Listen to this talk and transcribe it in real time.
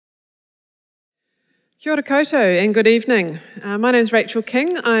Kia ora koutou and good evening. My name is Rachel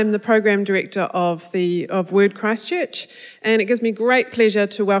King. I'm the Program Director of WORD Christchurch, and it gives me great pleasure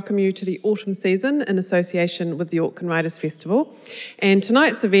to welcome you to the autumn season in association with the Auckland Writers Festival and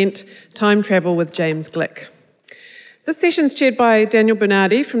tonight's event, Time Travel with James Gleick. This session is chaired by Daniel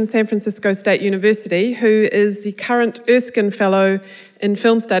Bernardi from San Francisco State University, who is the current Erskine Fellow in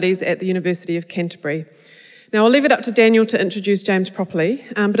Film Studies at the University of Canterbury. Now, I'll leave it up to Daniel to introduce James properly,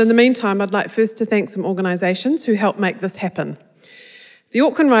 but in the meantime, I'd like first to thank some organisations who helped make this happen. The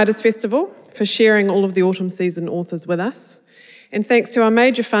Auckland Writers Festival for sharing all of the autumn season authors with us, and thanks to our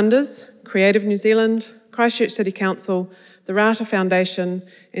major funders, Creative New Zealand, Christchurch City Council, the Rata Foundation,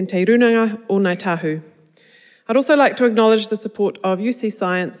 and Te Runanga o Ngāi Tahu. I'd also like to acknowledge the support of UC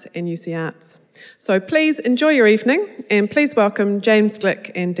Science and UC Arts. So please enjoy your evening, and please welcome James Gleick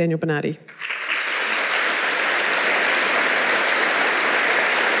and Daniel Bernardi.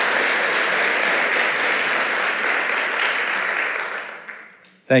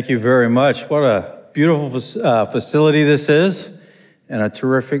 Thank you very much. What a beautiful facility this is, and a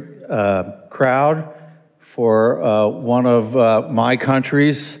terrific crowd for one of my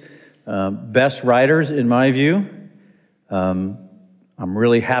country's best writers, in my view. I'm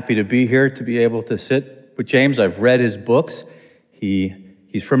really happy to be here, to be able to sit with James. I've read his books.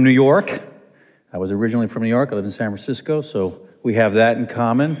 He's from New York. I was originally from New York. I live in San Francisco, so we have that in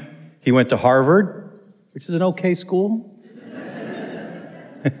common. He went to Harvard, which is an okay school.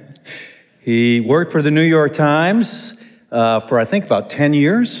 He worked for the New York Times for, I think, about 10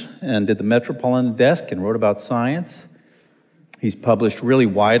 years and did the Metropolitan Desk and wrote about science. He's published really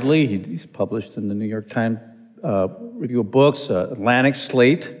widely. He's published in the New York Times Review of Books, Atlantic,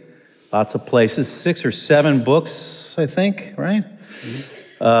 Slate, lots of places, 6 or 7 books, I think, right?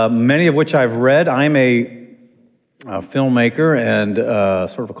 Mm-hmm. Many of which I've read. I'm a filmmaker and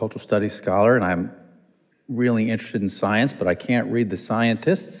sort of a cultural studies scholar, and I'm really interested in science, but I can't read the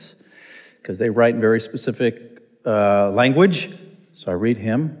scientists because they write in very specific language. So I read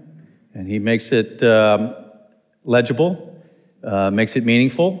him, and he makes it legible, makes it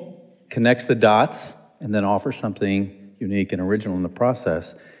meaningful, connects the dots, and then offers something unique and original in the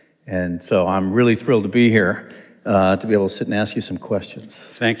process. And so I'm really thrilled to be here, to be able to sit and ask you some questions.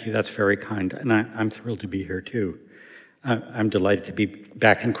 Thank you, that's very kind. And I'm thrilled to be here too. I'm delighted to be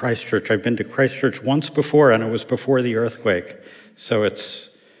back in Christchurch. I've been to Christchurch once before, and it was before the earthquake. So it's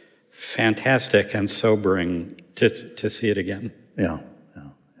fantastic and sobering to see it again. Yeah.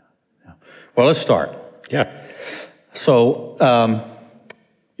 Well, let's start. Yeah. So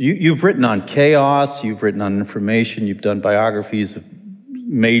you've written on chaos, you've written on information, you've done biographies of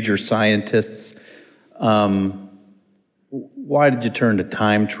major scientists. Why did you turn to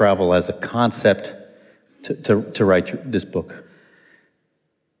time travel as a concept to write this book?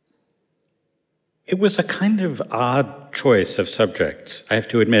 It was a kind of odd choice of subjects, I have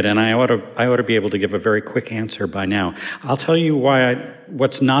to admit, and I ought to be able to give a very quick answer by now. I'll tell you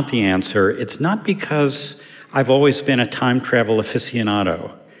what's not the answer. It's not because I've always been a time travel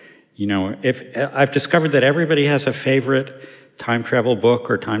aficionado. You know, if I've discovered that everybody has a favorite time travel book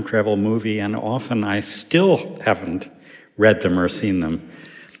or time travel movie, and often I still haven't read them or seen them.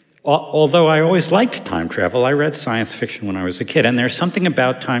 Although I always liked time travel, I read science fiction when I was a kid, and there's something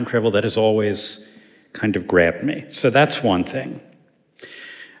about time travel that has always kind of grabbed me. So that's one thing.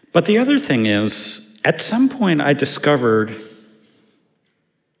 But the other thing is, at some point I discovered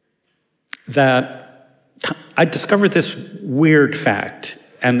this weird fact,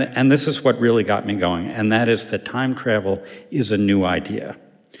 and this is what really got me going, and that is that time travel is a new idea.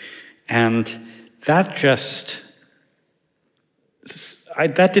 And that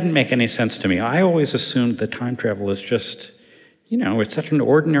that didn't make any sense to me. I always assumed that time travel is just, it's such an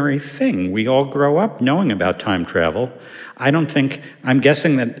ordinary thing. We all grow up knowing about time travel. I'm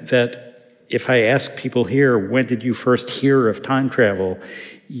guessing that if I ask people here, when did you first hear of time travel,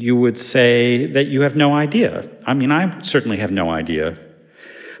 you would say that you have no idea. I mean, I certainly have no idea.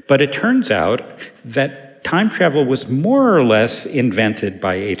 But it turns out that time travel was more or less invented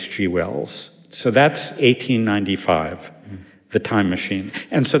by H.G. Wells. So that's 1895. The Time Machine.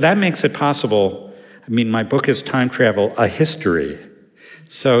 And so that makes it possible. I mean, my book is Time Travel, a History.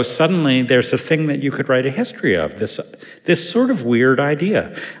 So suddenly there's a thing that you could write a history of, this sort of weird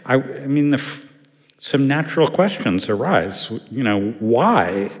idea. Some natural questions arise.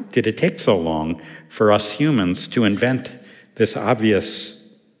 Why did it take so long for us humans to invent this obvious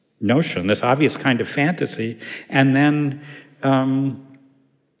notion, this obvious kind of fantasy? And then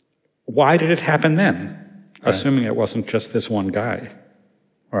why did it happen then? Right. Assuming it wasn't just this one guy.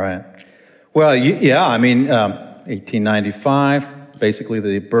 Right. Well, 1895, basically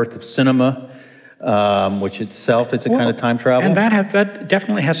the birth of cinema. which itself is a kind of time travel. And that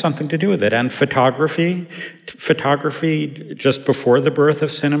definitely has something to do with it. And photography just before the birth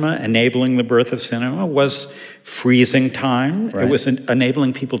of cinema, enabling the birth of cinema, was freezing time. Right. It was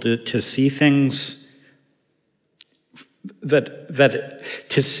enabling people to see things that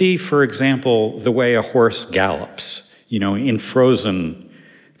to see, for example, the way a horse gallops, in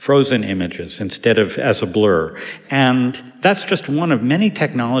frozen images instead of as a blur. And that's just one of many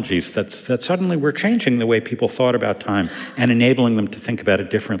technologies that suddenly were changing the way people thought about time and enabling them to think about it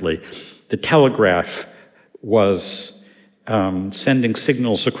differently. The telegraph was sending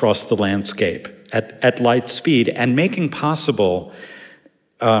signals across the landscape at light speed and making possible,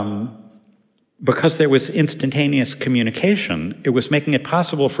 because there was instantaneous communication, it was making it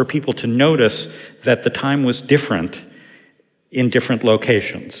possible for people to notice that the time was different in different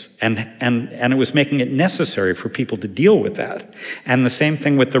locations. And it was making it necessary for people to deal with that. And the same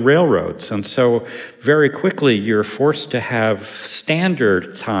thing with the railroads. And so very quickly you're forced to have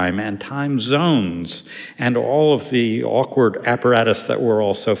standard time and time zones and all of the awkward apparatus that we're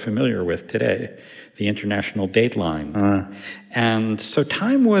all so familiar with today, the international dateline. And so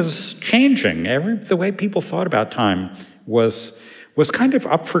time was changing. The way people thought about time was kind of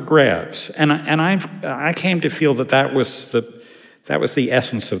up for grabs. And I came to feel that was the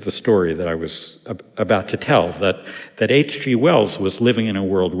essence of the story that I was about to tell, that H.G. Wells was living in a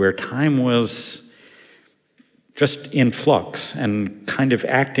world where time was just in flux and kind of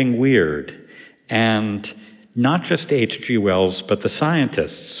acting weird. And not just H.G. Wells, but the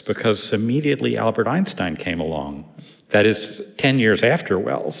scientists, because immediately Albert Einstein came along. That is 10 years after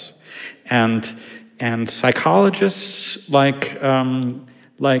Wells. And psychologists like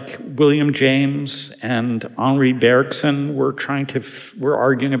William James and Henri Bergson were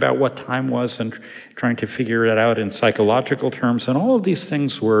arguing about what time was and trying to figure it out in psychological terms. And all of these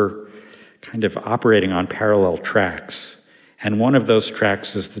things were kind of operating on parallel tracks. And one of those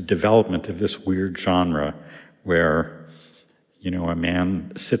tracks is the development of this weird genre where, a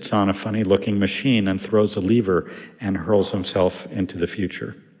man sits on a funny-looking machine and throws a lever and hurls himself into the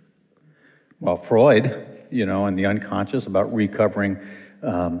future. Well, Freud, and the unconscious, about recovering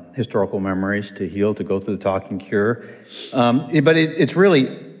historical memories to heal, to go through the talking cure. But it's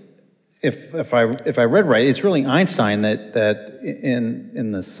really, if I read right, it's really Einstein that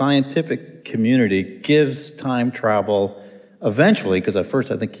in the scientific community gives time travel eventually, because at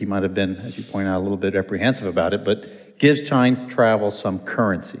first I think he might have been, as you point out, a little bit apprehensive about it, but gives time travel some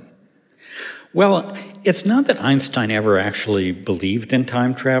currency. Well, it's not that Einstein ever actually believed in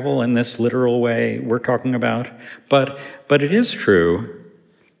time travel in this literal way we're talking about, but it is true.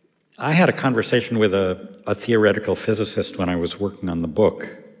 I had a conversation with a theoretical physicist when I was working on the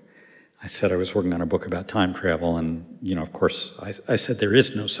book. I said I was working on a book about time travel, and, of course, I said there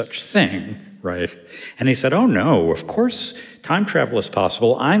is no such thing, right? And he said, oh, no, of course time travel is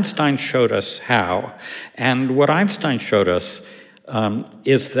possible. Einstein showed us how. And what Einstein showed us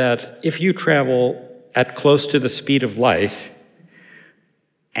is that if you travel at close to the speed of light,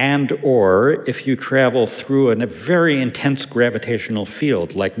 and or if you travel through a very intense gravitational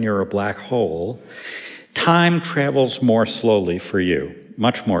field, like near a black hole, time travels more slowly for you,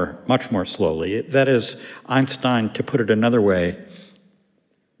 much more slowly. That is, Einstein, to put it another way,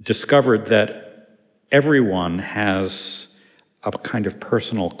 discovered that everyone has a kind of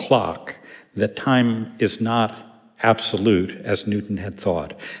personal clock, that time is not absolute, as Newton had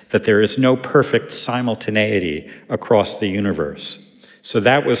thought, that there is no perfect simultaneity across the universe. So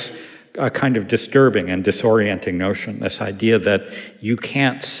that was a kind of disturbing and disorienting notion, this idea that you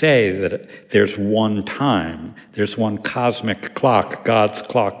can't say that there's one time, there's one cosmic clock, God's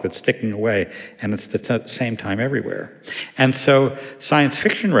clock, that's ticking away, and it's the same time everywhere. And so science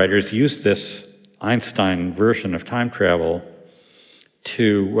fiction writers use this Einstein version of time travel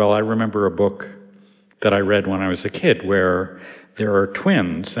I remember a book that I read when I was a kid where there are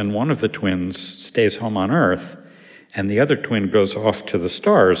twins, and one of the twins stays home on Earth, and the other twin goes off to the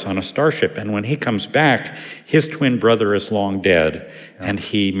stars on a starship. And when he comes back, his twin brother is long dead, and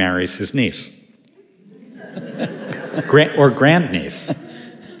he marries his niece. or grandniece.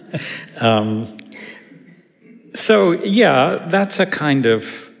 So, yeah, that's a kind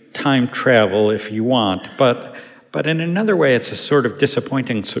of time travel if you want. But in another way, it's a sort of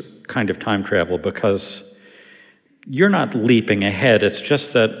disappointing kind of time travel because you're not leaping ahead. It's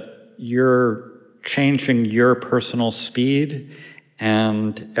just that you're changing your personal speed,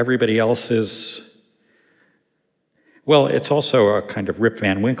 and everybody else is, well, it's also a kind of Rip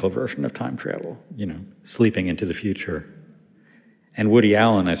Van Winkle version of time travel, sleeping into the future. And Woody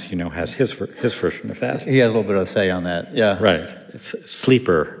Allen, as you know, has his version of that. He has a little bit of a say on that, yeah. Right. It's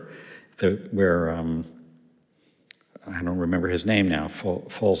Sleeper, where I don't remember his name now,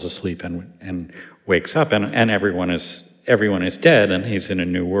 falls asleep and wakes up, and everyone is dead, and he's in a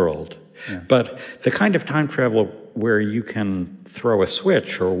new world. Yeah. But the kind of time travel where you can throw a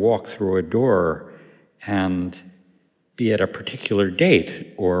switch or walk through a door and be at a particular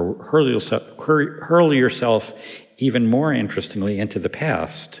date, or hurl yourself even more interestingly into the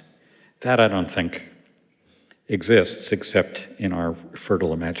past, that I don't think exists except in our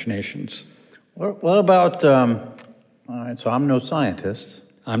fertile imaginations. What about, all right, so I'm no scientist.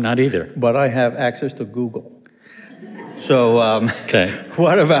 I'm not either. But I have access to Google. So okay.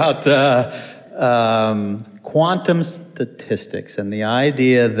 What about quantum statistics and the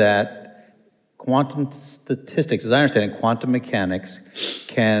idea that quantum statistics, as I understand it, quantum mechanics,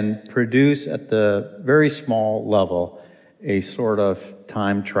 can produce at the very small level a sort of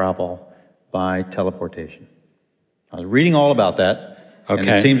time travel by teleportation? I was reading all about that, and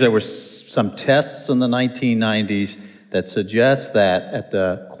it seems there were some tests in the 1990s that suggest that at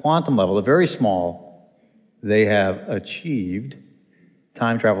the quantum level, the very small, they have achieved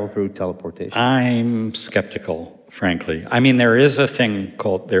time travel through teleportation. I'm skeptical, frankly. I mean, there is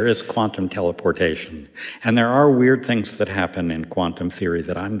quantum teleportation, and there are weird things that happen in quantum theory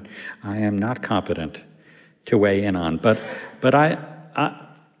that I am not competent to weigh in on. But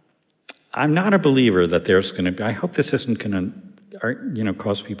I'm not a believer that there's going to be. I hope this isn't going to,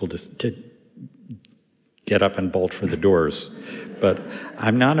 cause people to get up and bolt for the doors. But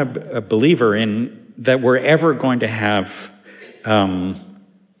I'm not a believer in that we're ever going to have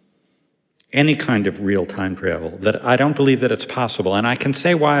any kind of real time travel. That I don't believe that it's possible, and I can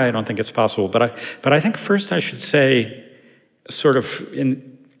say why I don't think it's possible. But I think first I should say, sort of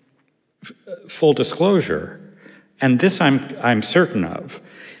in full disclosure, and this I'm certain of,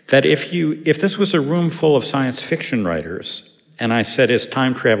 that if this was a room full of science fiction writers, and I said, is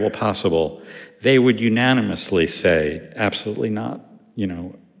time travel possible, they would unanimously say, absolutely not.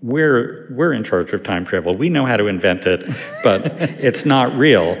 We're in charge of time travel. We know how to invent it, but it's not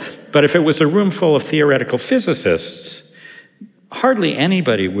real. But if it was a room full of theoretical physicists, hardly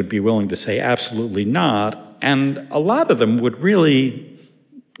anybody would be willing to say absolutely not, and a lot of them would really,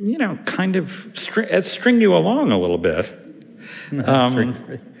 kind of string you along a little bit.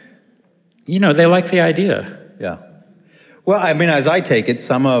 They like the idea. Yeah. Well, I mean, as I take it,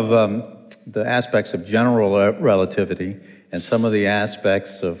 some of the aspects of general relativity and some of the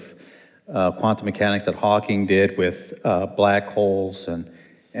aspects of quantum mechanics that Hawking did with black holes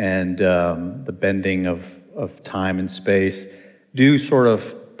and the bending of time and space do sort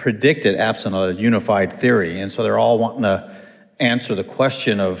of predict it absent a unified theory. And so they're all wanting to answer the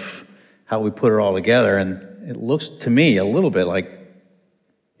question of how we put it all together. And it looks to me a little bit like,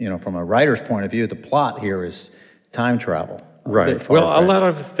 from a writer's point of view, the plot here is time travel. Right. Well, a lot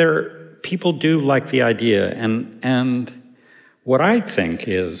of people do like the idea, and what I think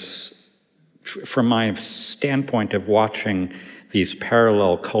is, from my standpoint of watching these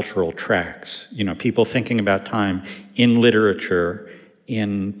parallel cultural tracks, people thinking about time in literature,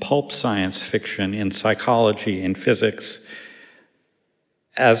 in pulp science fiction, in psychology, in physics,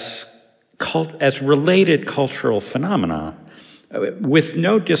 as related cultural phenomena, with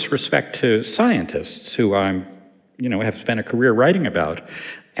no disrespect to scientists who I'm, have spent a career writing about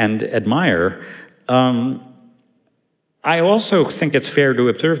and admire. I also think it's fair to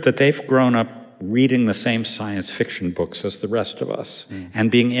observe that they've grown up reading the same science fiction books as the rest of us and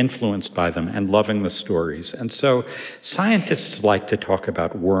being influenced by them and loving the stories. And so scientists like to talk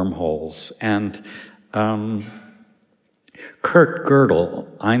about wormholes. And Kurt Gödel,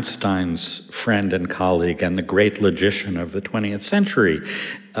 Einstein's friend and colleague and the great logician of the 20th century,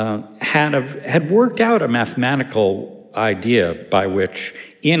 had worked out a mathematical idea by which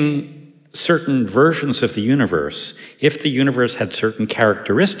in certain versions of the universe, if the universe had certain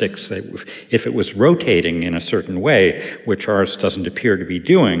characteristics, if it was rotating in a certain way, which ours doesn't appear to be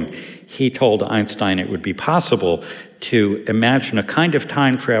doing, he told Einstein it would be possible to imagine a kind of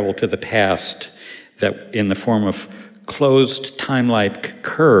time travel to the past that in the form of closed time-like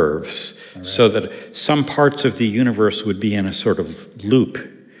curves, so that some parts of the universe would be in a sort of loop,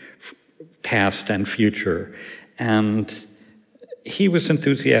 past and future. And he was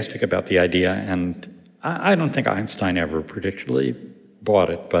enthusiastic about the idea, and I don't think Einstein ever particularly bought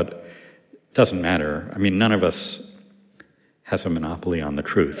it, but it doesn't matter. I mean, none of us has a monopoly on the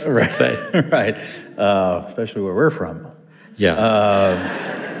truth, right. Say. Right, especially where we're from.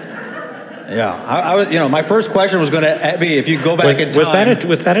 Yeah. Yeah, I was, my first question was going to be if you go back in time.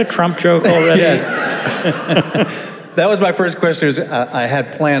 Was that a Trump joke already? Yes. That was my first question. I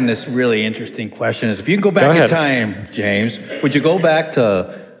had planned this really interesting question. Is if you can go back in time, James, would you go back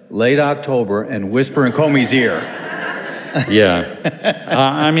to late October and whisper in Comey's ear. Yeah.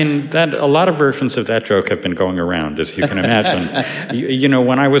 I mean, a lot of versions of that joke have been going around, as you can imagine. You know,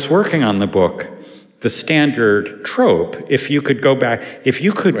 when I was working on the book, the standard trope, if you could go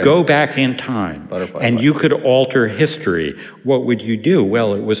back in time and you could alter history, what would you do?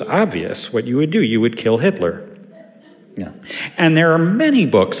 Well, it was obvious what you would do. You would kill Hitler. Yeah. And there are many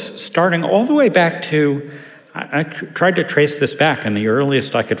books starting all the way back to, I tried to trace this back, and the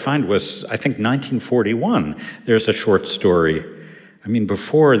earliest I could find was, I think, 1941. There's a short story. I mean,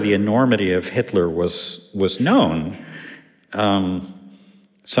 before the enormity of Hitler was known,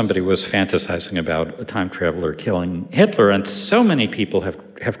 somebody was fantasizing about a time traveler killing Hitler, and so many people have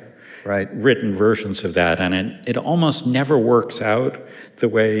written versions of that, and it almost never works out the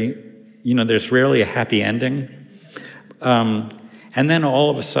way, you know, there's rarely a happy ending. And then all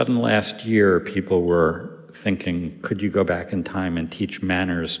of a sudden last year, people were thinking, could you go back in time and teach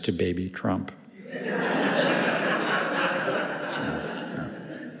manners to baby Trump?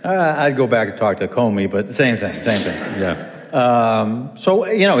 I'd go back and talk to Comey, but same thing. Yeah. So,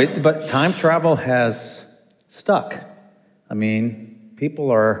 you know, but time travel has stuck. I mean,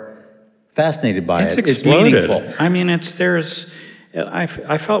 people are fascinated by it. It's meaningful. I mean, I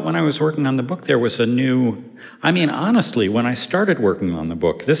felt when I was working on the book, there was I mean, honestly, when I started working on the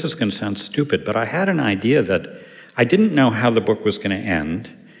book, this is going to sound stupid, but I had an idea that I didn't know how the book was going to end,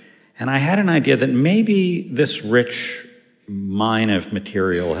 and I had an idea that maybe this rich mine of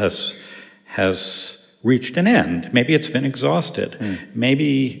material has reached an end. Maybe it's been exhausted.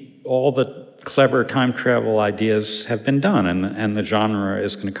 Maybe all the clever time travel ideas have been done, and the genre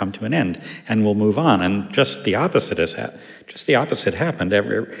is going to come to an end, and we'll move on. And just the opposite happened.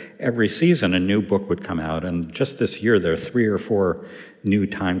 Every season, a new book would come out, and just this year, there are 3 or 4 new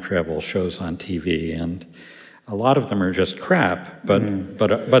time travel shows on TV, and a lot of them are just crap.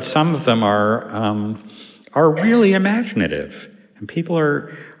 But some of them are really imaginative, and people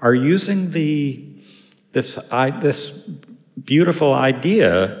are using this beautiful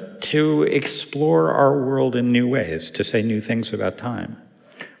idea to explore our world in new ways, to say new things about time.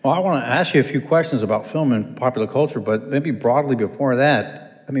 Well, I want to ask you a few questions about film and popular culture, but maybe broadly before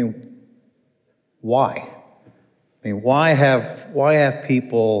that, I mean, why? I mean, why have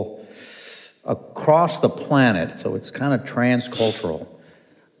people across the planet, so it's kind of transcultural,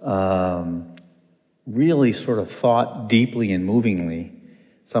 really sort of thought deeply and movingly,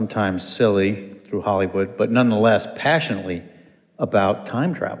 sometimes silly through Hollywood, but nonetheless passionately about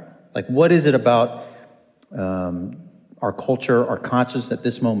time travel? Like, what is it about our culture, our consciousness at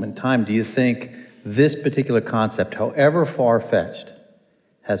this moment in time? Do you think this particular concept, however far-fetched,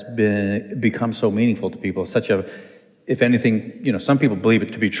 has become so meaningful to people? If anything, you know, some people believe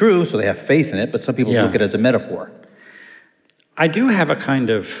it to be true, so they have faith in it, but some people look at it as a metaphor. I do have a kind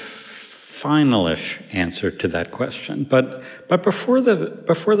of finalish answer to that question, but before the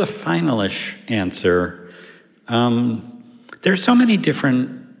finalish answer, there's so many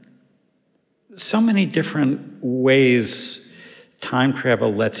different ways time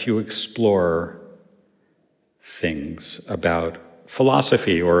travel lets you explore things about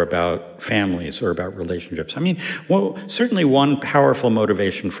philosophy or about families or about relationships. I mean, well, certainly one powerful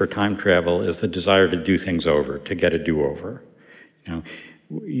motivation for time travel is the desire to do things over, to get a do-over. You know,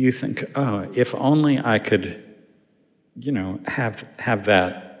 you think, oh, if only I could, you know, have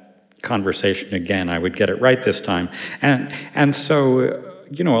that conversation again, I would get it right this time. And so,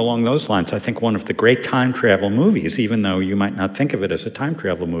 you know, along those lines, I think one of the great time travel movies, even though you might not think of it as a time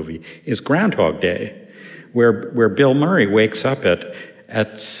travel movie, is Groundhog Day, where Bill Murray wakes up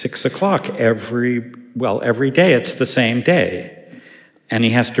at 6 o'clock every day. It's the same day. And he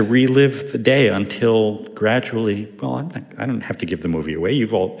has to relive the day until gradually, well, I don't have to give the movie away.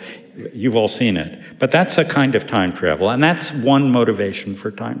 You've all seen it. But that's a kind of time travel, and that's one motivation for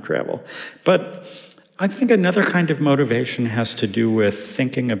time travel. But I think another kind of motivation has to do with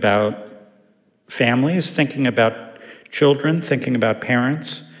thinking about families, thinking about children, thinking about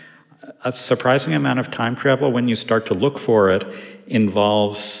parents. A surprising amount of time travel, when you start to look for it,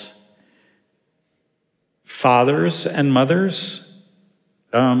 involves fathers and mothers.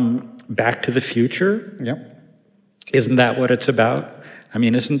 Back to the Future. Yep. Isn't that what it's about? I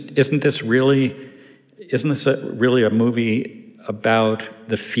mean, isn't this really a movie about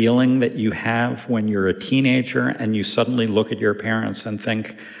the feeling that you have when you're a teenager and you suddenly look at your parents and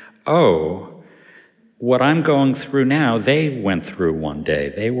think, oh, what I'm going through now, they went through one day.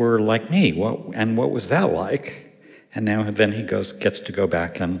 They were like me. What was that like? And then he gets to go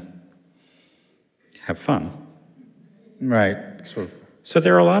back and have fun. Right. Sort of. So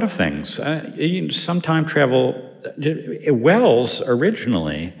there are a lot of things. Some time travel, Wells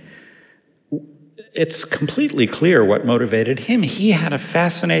originally it's completely clear what motivated him. He had a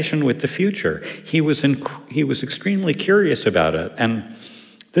fascination with the future. He was extremely curious about it. And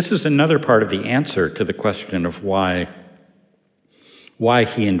this is another part of the answer to the question of why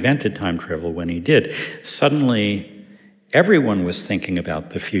he invented time travel when he did. Suddenly, everyone was thinking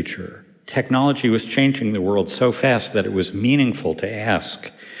about the future. Technology was changing the world so fast that it was meaningful to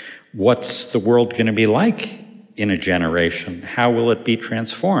ask, what's the world going to be like in a generation? How will it be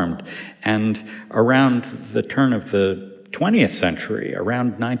transformed? And around the turn of the 20th century,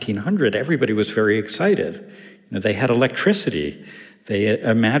 around 1900, everybody was very excited. They had electricity. They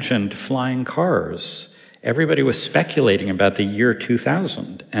imagined flying cars. Everybody was speculating about the year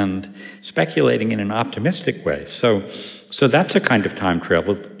 2000 and speculating in an optimistic way. So that's a kind of time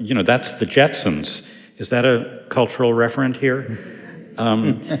travel. That's the Jetsons. Is that a cultural referent here?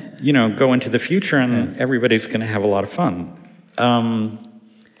 Go into the future and everybody's going to have a lot of fun.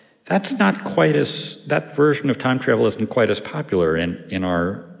 That's not quite that version of time travel isn't quite as popular in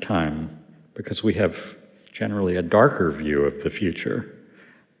our time, because we have generally a darker view of the future,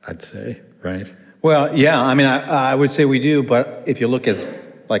 I'd say, right? Well, yeah, I mean, I would say we do, but if you look at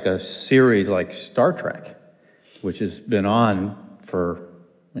like a series like Star Trek, which has been on for,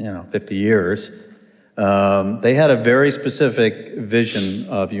 50 years, they had a very specific vision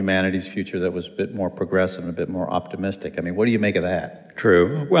of humanity's future that was a bit more progressive and a bit more optimistic. I mean, what do you make of that?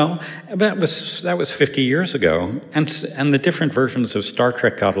 True. Well, that was 50 years ago, and the different versions of Star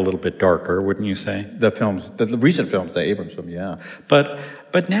Trek got a little bit darker, wouldn't you say? The recent films, the Abrams film, yeah.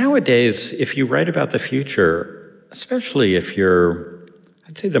 But nowadays, if you write about the future, especially if you're,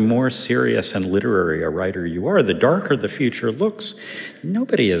 I'd say, the more serious and literary a writer you are, the darker the future looks.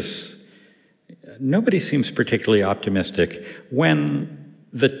 Nobody seems particularly optimistic. When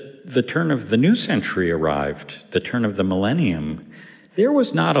the turn of the new century arrived, the turn of the millennium, there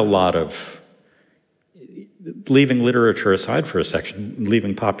was not a lot of, leaving literature aside for a section,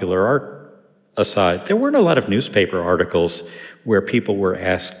 leaving popular art aside, there weren't a lot of newspaper articles where people were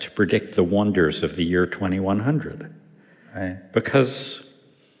asked to predict the wonders of the year 2100. Right. Because,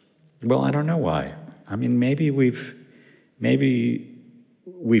 well, I don't know why. I mean, maybe we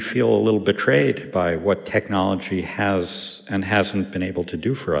feel a little betrayed by what technology has and hasn't been able to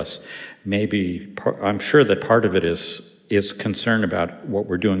do for us. Maybe, I'm sure that part of it is concern about what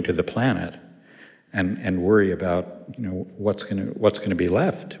we're doing to the planet, and worry about what's going to be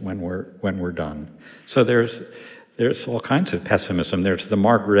left when we're done. So there's all kinds of pessimism. There's the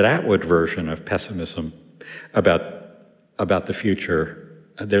Margaret Atwood version of pessimism about the future.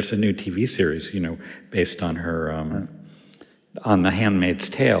 There's a new TV series, based on her on The Handmaid's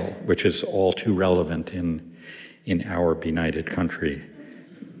Tale, which is all too relevant in our benighted country,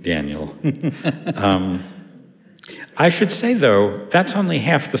 Daniel. I should say, though, that's only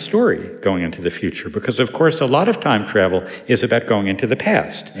half the story, going into the future, because, of course, a lot of time travel is about going into the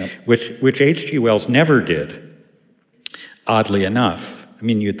past, yep. which H.G. Wells never did, oddly enough. I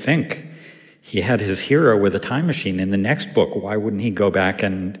mean, you'd think he had his hero with a time machine in the next book. Why wouldn't he go back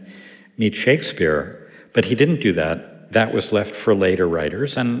and meet Shakespeare? But he didn't do that. That was left for later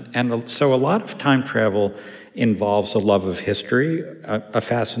writers. And so a lot of time travel involves a love of history, a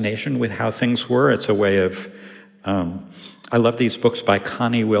fascination with how things were. It's a way of... I love these books by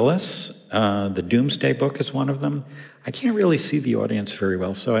Connie Willis. The Doomsday Book is one of them. I can't really see the audience very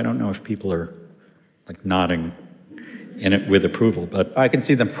well, so I don't know if people are nodding in it with approval. But I can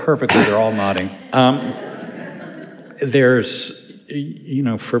see them perfectly. They're all nodding. There's,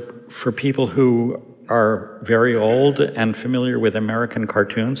 for people who are very old and familiar with American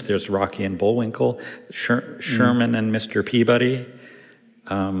cartoons, there's Rocky and Bullwinkle, Sherman and Mr. Peabody.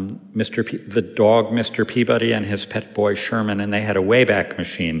 The dog Mr. Peabody and his pet boy Sherman, and they had a Wayback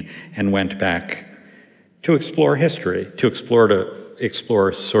Machine and went back to explore history, to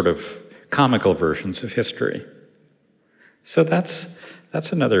explore sort of comical versions of history. So that's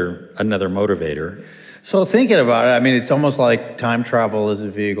another motivator. So thinking about it, I mean, it's almost like time travel is a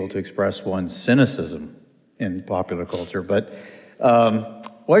vehicle to express one's cynicism in popular culture. But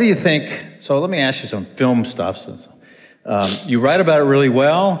what do you think? So let me ask you some film stuff. You write about it really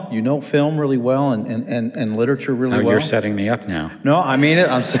well. You know film really well and literature really well. Oh, you're setting me up now. No, I mean it.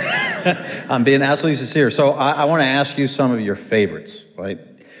 I'm being absolutely sincere. So I want to ask you some of your favorites, right?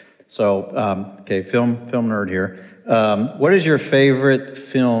 So, okay, film nerd here. What is your favorite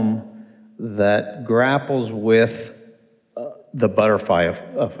film that grapples with the butterfly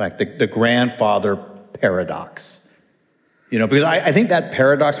effect, the grandfather paradox? Because I think that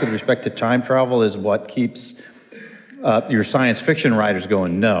paradox with respect to time travel is what keeps your science fiction writers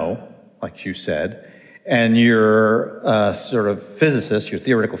going, no, like you said, and your sort of physicist, your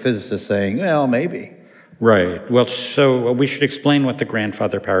theoretical physicist, saying, well, maybe. Right. Well, so we should explain what the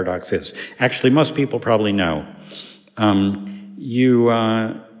grandfather paradox is. Actually, most people probably know.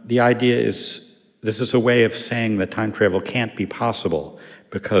 The idea is, this is a way of saying that time travel can't be possible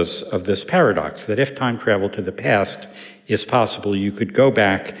because of this paradox, that if time travel to the past is possible, you could go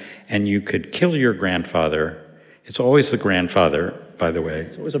back and you could kill your grandfather. It's always the grandfather, by the way.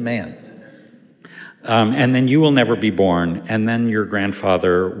 It's always a man. And then you will never be born, and then your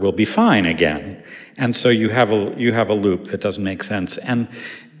grandfather will be fine again. And so you have a loop that doesn't make sense. And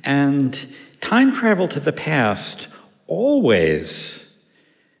time travel to the past always,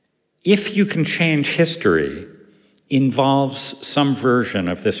 if you can change history, involves some version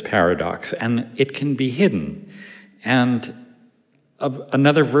of this paradox, and it can be hidden. And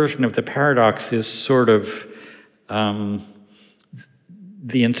another version of the paradox is sort of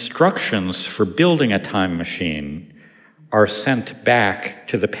the instructions for building a time machine are sent back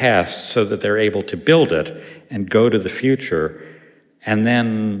to the past so that they're able to build it and go to the future, and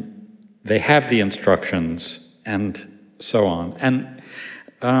then they have the instructions and so on. And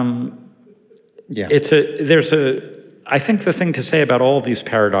I think the thing to say about all these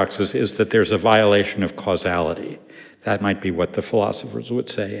paradoxes is that there's a violation of causality. That might be what the philosophers would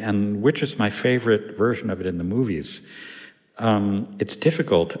say, and which is my favorite version of it in the movies. It's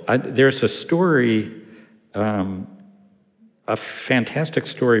difficult. There's a story, a fantastic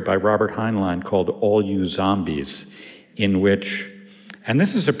story by Robert Heinlein called All You Zombies, in which, and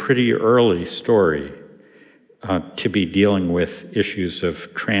this is a pretty early story to be dealing with issues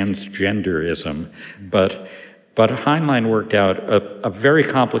of transgenderism, but Heinlein worked out a very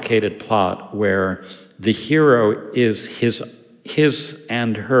complicated plot where the hero is his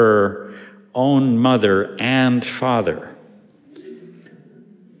and her own mother and father.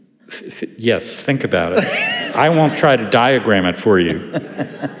 Yes, think about it. I won't try to diagram it for you.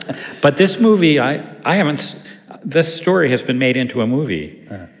 But this movie, this story has been made into a movie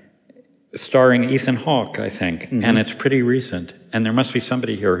starring Ethan Hawke, I think, and it's pretty recent. And there must be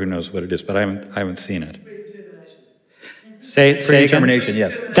somebody here who knows what it is, but I haven't seen it. Say Predetermination,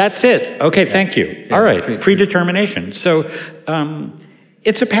 yes. That's it. Okay, thank you. Yeah, all right, predetermination. So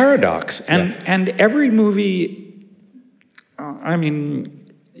it's a paradox, and every movie,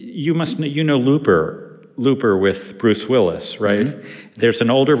 you know Looper with Bruce Willis, right? Mm-hmm. There's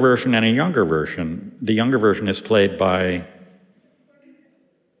an older version and a younger version. The younger version is played by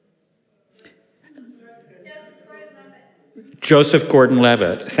Joseph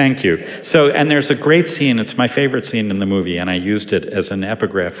Gordon-Levitt, thank you. So, and there's a great scene, it's my favorite scene in the movie, and I used it as an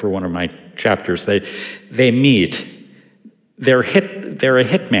epigraph for one of my chapters. They meet. They're a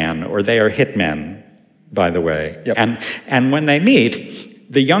hitman, or they are hitmen, by the way. Yep. And when they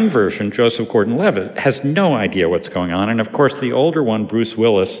meet, the young version, Joseph Gordon-Levitt, has no idea what's going on. And of course, the older one, Bruce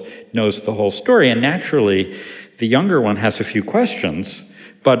Willis, knows the whole story. And naturally, the younger one has a few questions,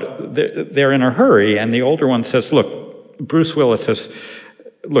 but they're in a hurry. And the older one says, look, Bruce Willis says,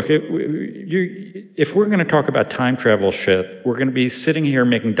 look, if we're going to talk about time travel shit, we're going to be sitting here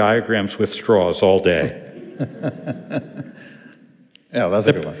making diagrams with straws all day. Yeah, that's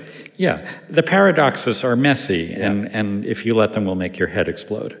a good one. Yeah, the paradoxes are messy, and if you let them, will make your head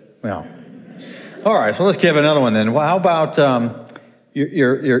explode. Well, all right, so let's give another one then. Well, how about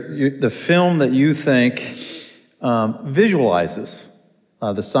the film that you think visualizes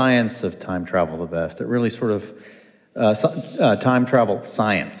the science of time travel the best, that really sort of time travel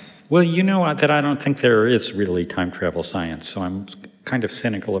science? Well, you know that I don't think there is really time travel science, so I'm kind of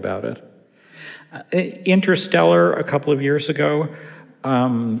cynical about it. Interstellar, a couple of years ago,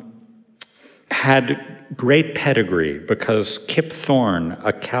 had great pedigree because Kip Thorne,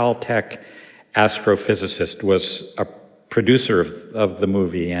 a Caltech astrophysicist, was a producer of the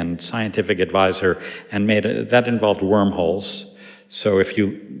movie and scientific advisor, and that involved wormholes. So if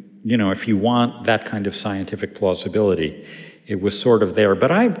you want that kind of scientific plausibility, it was sort of there.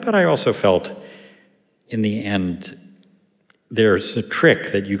 But I also felt, in the end, there's a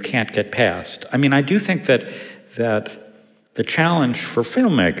trick that you can't get past. I mean, I do think that the challenge for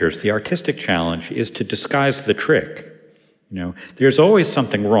filmmakers, the artistic challenge, is to disguise the trick. There's always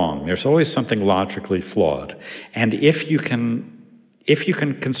something wrong. There's always something logically flawed. And if you can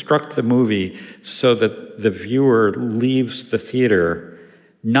construct the movie so that the viewer leaves the theater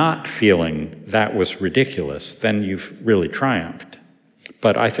not feeling that was ridiculous, then you've really triumphed.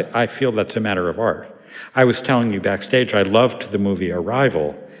 But I feel that's a matter of art. I was telling you backstage, I loved the movie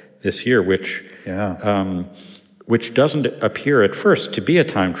Arrival this year, which doesn't appear at first to be a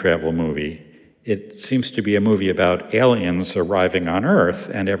time travel movie. It seems to be a movie about aliens arriving on Earth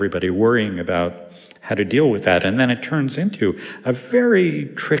and everybody worrying about how to deal with that. And then it turns into a very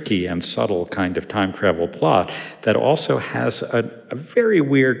tricky and subtle kind of time travel plot that also has a very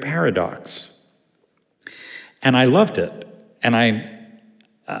weird paradox. And I loved it. And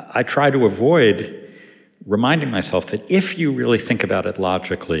I try to avoid reminding myself that if you really think about it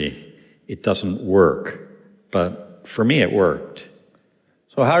logically, it doesn't work. But for me, it worked.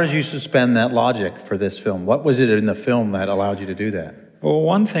 So how did you suspend that logic for this film? What was it in the film that allowed you to do that? Well,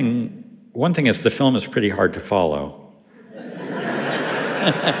 one thing is the film is pretty hard to follow.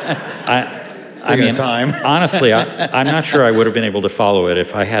 I mean, time. Honestly, I'm not sure I would have been able to follow it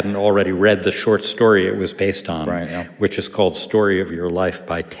if I hadn't already read the short story it was based on, right, yeah. which is called Story of Your Life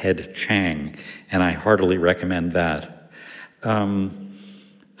by Ted Chiang, and I heartily recommend that.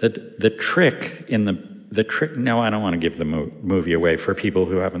 The trick in the trick. No, I don't want to give the movie away for people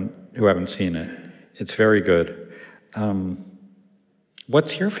who haven't seen it. It's very good.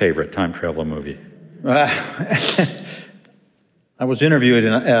 What's your favorite time travel movie? I was interviewed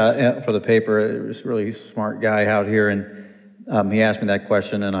for the paper. It was a really smart guy out here, and he asked me that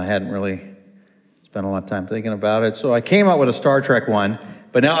question, and I hadn't really spent a lot of time thinking about it. So I came up with a Star Trek one,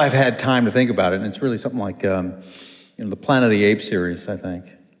 but now I've had time to think about it, and it's really something like the Planet of the Apes series, I think.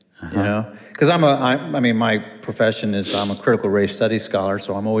 Uh-huh. You know, because I mean, my profession is I'm a critical race studies scholar,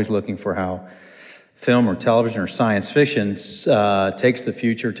 so I'm always looking for how film or television or science fiction takes the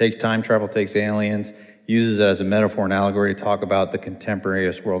future, takes time travel, takes aliens, uses it as a metaphor and allegory to talk about the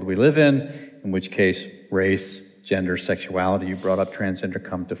contemporaneous world we live in which case race, gender, sexuality, you brought up transgender,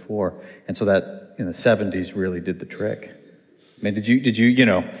 come to fore. And so that in the 70s really did the trick. I mean, did you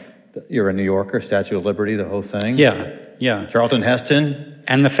know, you're a New Yorker, Statue of Liberty, the whole thing? Yeah. Charlton Heston?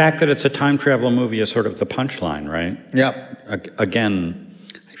 And the fact that it's a time travel movie is sort of the punchline, right? Yeah. Again,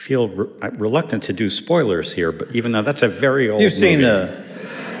 I feel reluctant to do spoilers here, but even though that's a very old You've seen movie.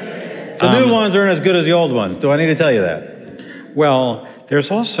 The new ones aren't as good as the old ones. Do I need to tell you that? Well, there's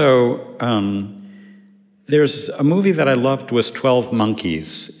also, there's a movie that I loved was 12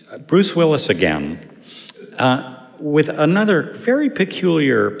 Monkeys. Bruce Willis again, with another very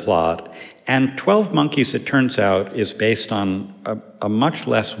peculiar plot. And 12 Monkeys, it turns out, is based on a much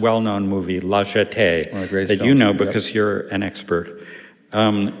less well-known movie, La Jetée, that you know because you're an expert.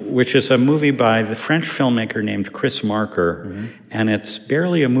 Which is a movie by the French filmmaker named Chris Marker, and it's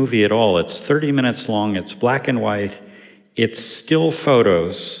barely a movie at all. It's 30 minutes long, it's black and white, it's still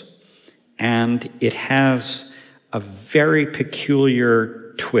photos, and it has a very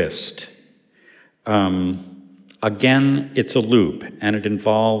peculiar twist. Again, it's a loop, and it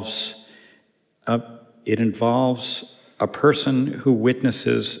involves a person who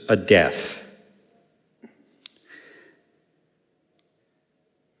witnesses a death.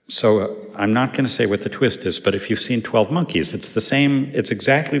 So I'm not going to say what the twist is, but if you've seen 12 Monkeys, it's the same, it's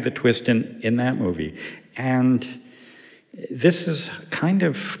exactly the twist in that movie. And this is kind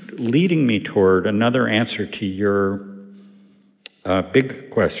of leading me toward another answer to your big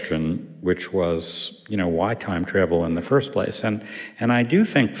question, which was, you know, why time travel in the first place? And I do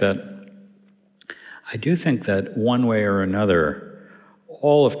think that one way or another,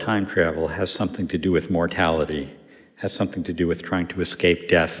 all of time travel has something to do with mortality. Has something to do with trying to escape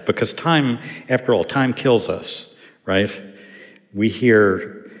death. Because time, after all, time kills us, right?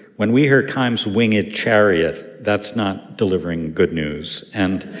 When we hear time's winged chariot, that's not delivering good news.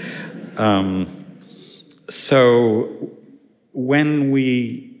 And so when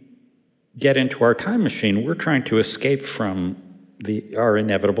we get into our time machine, we're trying to escape from our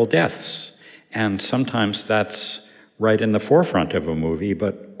inevitable deaths. And sometimes that's right in the forefront of a movie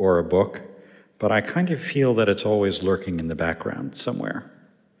or a book. But I kind of feel that it's always lurking in the background somewhere.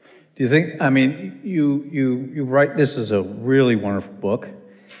 Do you think, I mean, you write, this is a really wonderful book,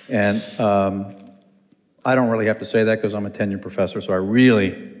 and I don't really have to say that because I'm a tenured professor, so I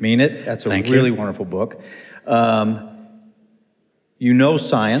really mean it. That's a really wonderful book. You know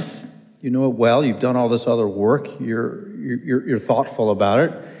science, you know it well, you've done all this other work, you're thoughtful about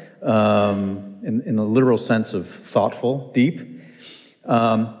it, in the literal sense of thoughtful, deep.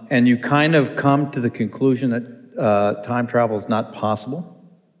 And you kind of come to the conclusion that time travel is not possible,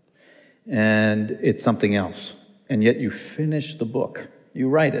 and it's something else. And yet you finish the book, you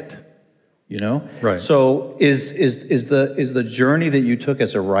write it, you know. Right. So is the journey that you took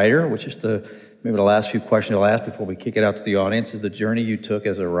as a writer, which is maybe the last few questions I'll ask before we kick it out to the audience, is the journey you took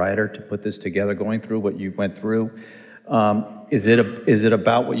as a writer to put this together, going through what you went through, is it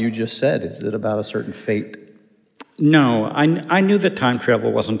about what you just said? Is it about a certain fate? No, I knew that time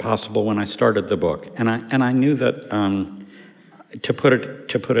travel wasn't possible when I started the book, and I knew that to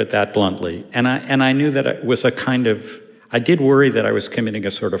put it that bluntly, and I knew that it was a kind of, I did worry that I was committing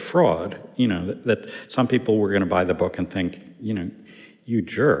a sort of fraud, that some people were going to buy the book and think, you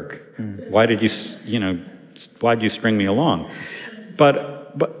jerk, why'd you string me along?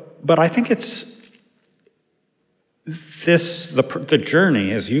 But I think it's the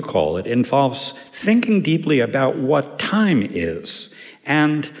journey, as you call it, involves thinking deeply about what time is.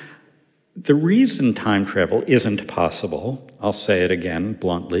 And the reason time travel isn't possible, I'll say it again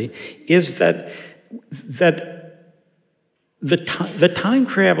bluntly, is that the time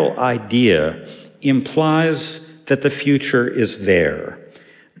travel idea implies that the future is there,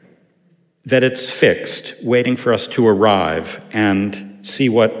 that it's fixed, waiting for us to arrive and see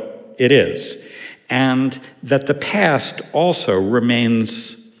what it is, and that the past also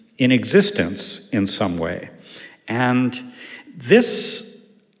remains in existence in some way. And this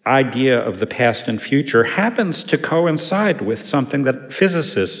idea of the past and future happens to coincide with something that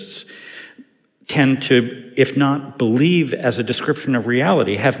physicists tend to, if not believe as a description of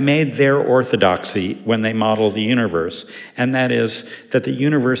reality, have made their orthodoxy when they model the universe, and that is that the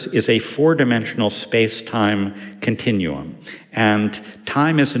universe is a four-dimensional space-time continuum, and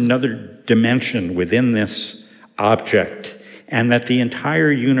time is another dimension within this object, and that the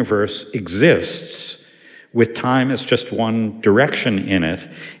entire universe exists with time as just one direction in it,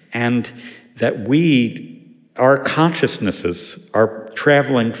 and that our consciousnesses are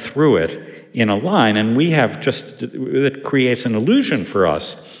traveling through it in a line, and we have that creates an illusion for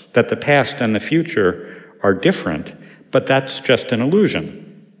us that the past and the future are different, but that's just an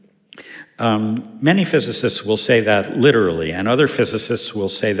illusion. Many physicists will say that literally, and other physicists will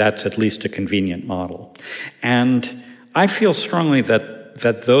say that's at least a convenient model. And I feel strongly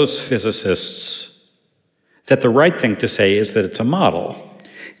that those physicists, that the right thing to say is that it's a model.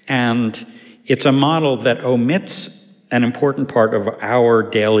 And it's a model that omits an important part of our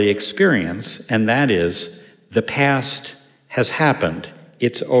daily experience, and that is the past has happened.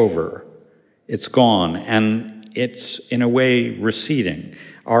 It's over. It's gone. And it's, in a way, receding.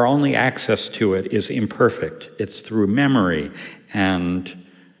 Our only access to it is imperfect. It's through memory and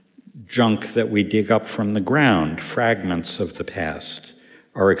junk that we dig up from the ground, fragments of the past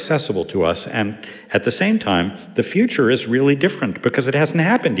are accessible to us. And at the same time, the future is really different because it hasn't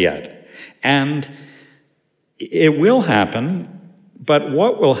happened yet. And it will happen, but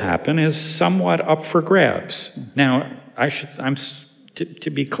what will happen is somewhat up for grabs. Now, to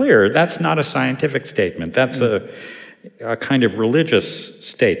be clear, that's not a scientific statement. That's a kind of religious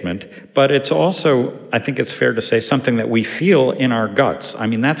statement, but it's also, I think it's fair to say, something that we feel in our guts. I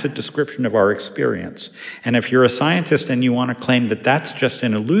mean, that's a description of our experience. And if you're a scientist and you want to claim that that's just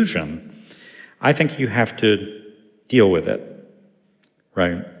an illusion, I think you have to deal with it,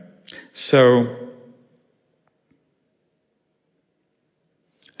 right? So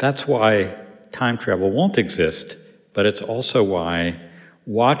that's why time travel won't exist, but it's also why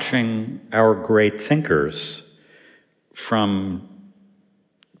watching our great thinkers, from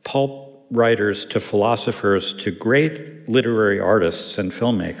pulp writers to philosophers to great literary artists and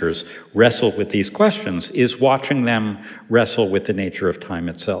filmmakers, wrestle with these questions, is watching them wrestle with the nature of time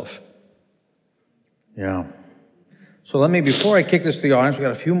itself. Yeah. So let me, before I kick this to the audience, we've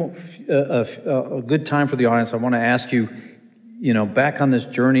got a few more, a good time for the audience. I want to ask you, back on this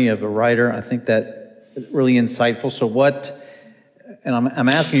journey of a writer, I think that really insightful. So and I'm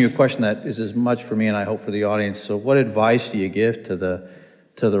asking you a question that is as much for me and I hope for the audience. So what advice do you give to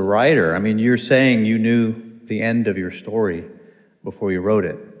the writer? I mean, you're saying you knew the end of your story before you wrote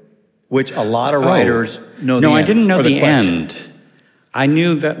it, which a lot of writers know the end. No, I didn't know the end. I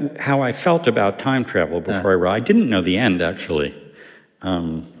knew how I felt about time travel before I wrote. I didn't know the end, actually.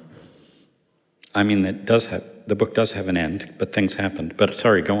 I mean, the book does have an end, but things happened. But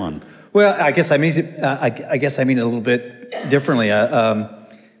sorry, go on. Well, I guess I mean it a little bit differently.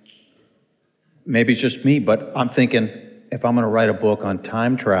 Maybe it's just me, but I'm thinking if I'm going to write a book on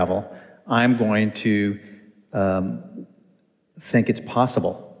time travel, I'm going to think it's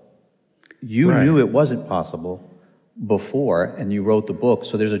possible. You knew it wasn't possible before, and you wrote the book,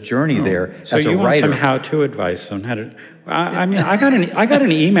 so there's a journey there as a writer. So you want some how-to advice on how to? I mean, I got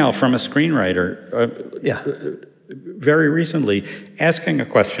an email from a screenwriter. Very recently, asking a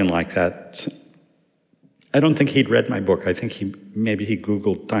question like that. I don't think he'd read my book. I think maybe he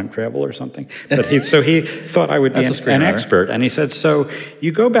Googled time travel or something. But he thought I would be an expert. And he said, so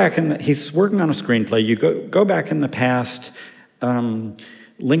you go back he's working on a screenplay. You go back in the past.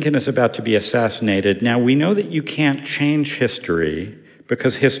 Lincoln is about to be assassinated. Now, we know that you can't change history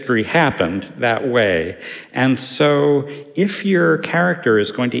because history happened that way. And so if your character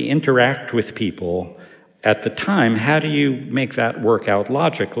is going to interact with people at the time, how do you make that work out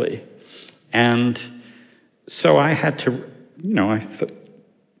logically? And So I had to,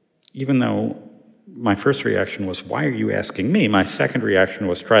 even though my first reaction was, why are you asking me? My second reaction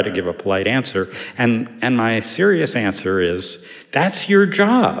was try to give a polite answer. And my serious answer is, that's your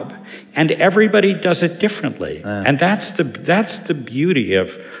job. And everybody does it differently. And that's the beauty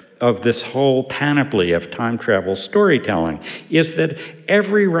of this whole panoply of time travel storytelling, is that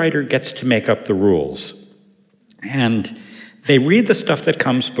every writer gets to make up the rules. And they read the stuff that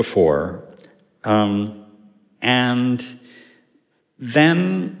comes before, and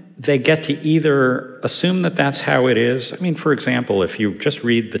then they get to either assume that that's how it is. I mean, for example, if you just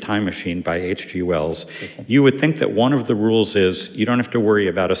read The Time Machine by H.G. Wells, you would think that one of the rules is you don't have to worry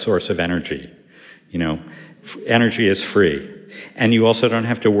about a source of energy. Energy is free. And you also don't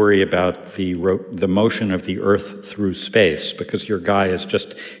have to worry about the motion of the Earth through space, because your guy is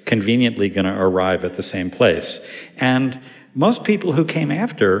just conveniently going to arrive at the same place. And most people who came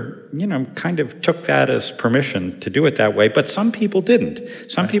after, kind of took that as permission to do it that way, but some people didn't.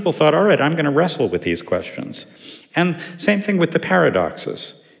 Some people thought, all right, I'm going to wrestle with these questions. And same thing with the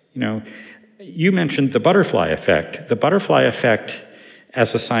paradoxes. You mentioned the butterfly effect. The butterfly effect,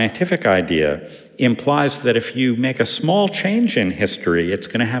 as a scientific idea, implies that if you make a small change in history, it's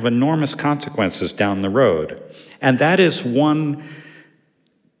going to have enormous consequences down the road. And that is one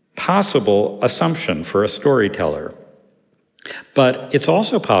possible assumption for a storyteller. But it's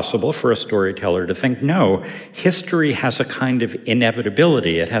also possible for a storyteller to think, no, history has a kind of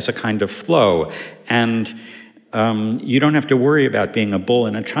inevitability, it has a kind of flow, and you don't have to worry about being a bull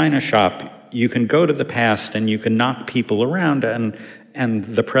in a china shop. You can go to the past and you can knock people around, and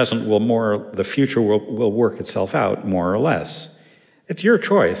the future will work itself out, more or less. It's your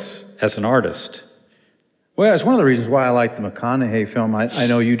choice as an artist. Well, it's one of the reasons why I like the McConaughey film. I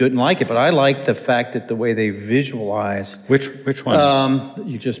know you didn't like it, but I like the fact that the way they visualized... Which one?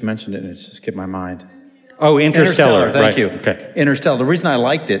 You just mentioned it, and it's just skipped my mind. Oh, Interstellar. Thank you. Okay. Interstellar. The reason I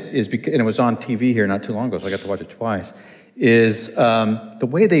liked it is because, and it was on TV here not too long ago, so I got to watch it twice, is the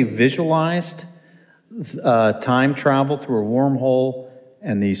way they visualized time travel through a wormhole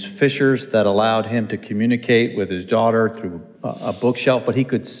and these fissures that allowed him to communicate with his daughter through a bookshelf, but he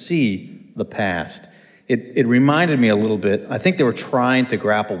could see the past. It reminded me a little bit. I think they were trying to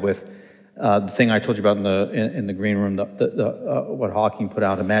grapple with the thing I told you about in the green room, what Hawking put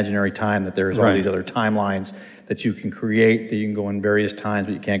out, imaginary time, that there's all these other timelines that you can create, that you can go in various times,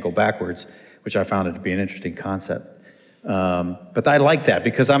 but you can't go backwards, which I found it to be an interesting concept. But I like that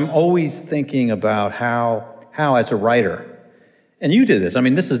because I'm always thinking about how as a writer, and you did this, I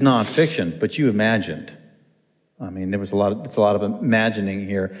mean, this is nonfiction, but you imagined. I mean, it's a lot of imagining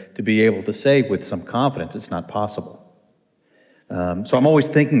here to be able to say with some confidence it's not possible. So I'm always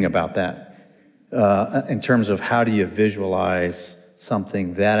thinking about that in terms of how do you visualize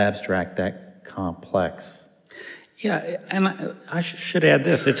something that abstract, that complex. Yeah, and I should add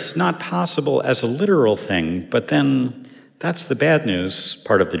this. It's not possible as a literal thing, but then that's the bad news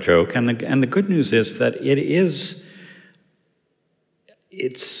part of the joke. And the good news is that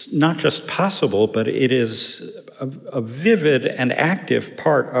it's not just possible, but it is a vivid and active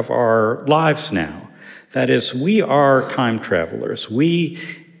part of our lives now. That is, we are time travelers. We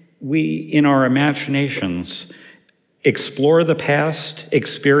in our imaginations, explore the past,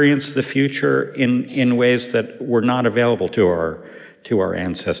 experience the future in ways that were not available to our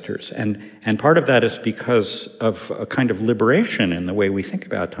ancestors. And part of that is because of a kind of liberation in the way we think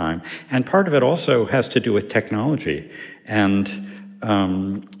about time. And part of it also has to do with technology and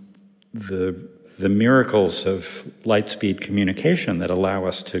the miracles of light-speed communication that allow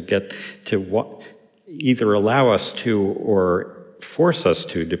us to get to either allow us to or force us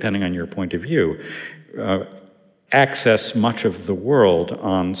to, depending on your point of view, access much of the world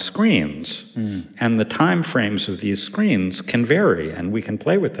on screens. And the time frames of these screens can vary, and we can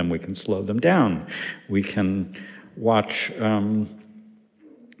play with them, we can slow them down, we can watch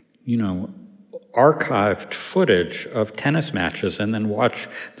archived footage of tennis matches and then watch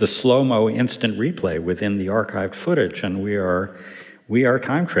the slow-mo instant replay within the archived footage, and we are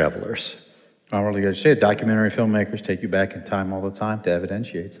time travelers. I really got to say, documentary filmmakers take you back in time all the time to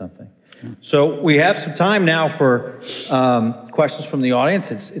evidentiate something. So we have some time now for questions from the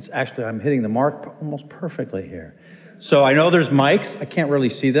audience. It's actually, I'm hitting the mark almost perfectly here. So I know there's mics. I can't really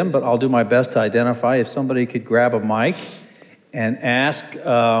see them, but I'll do my best to identify. If somebody could grab a mic and ask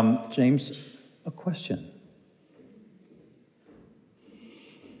James a question.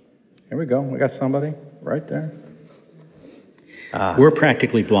 Here we go. We got somebody right there. We're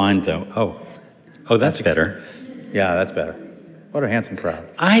practically blind, though. Oh, that's better. Yeah, that's better. What a handsome crowd.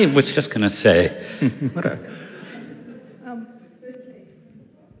 I was just going to say,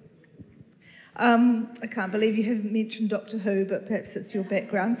 I can't believe you haven't mentioned Doctor Who, but perhaps it's your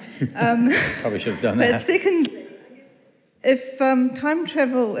background. Probably should have done But that. secondly, if time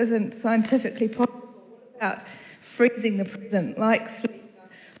travel isn't scientifically possible, what about freezing the present, like sleep,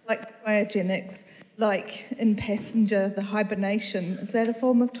 like cryogenics, like in Passenger, the hibernation? Is that a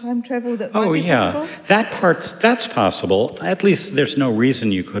form of time travel that might be possible? That's possible. At least there's no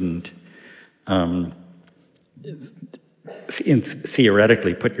reason you couldn't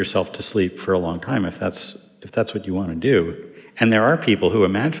theoretically put yourself to sleep for a long time if that's what you want to do. And there are people who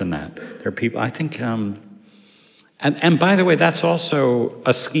imagine that. There are people, I think, and by the way, that's also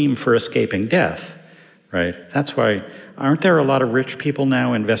a scheme for escaping death, right? That's why, aren't there a lot of rich people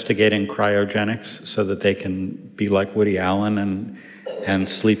now investigating cryogenics so that they can be like Woody Allen and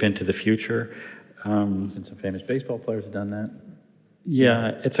sleep into the future? And some famous baseball players have done that.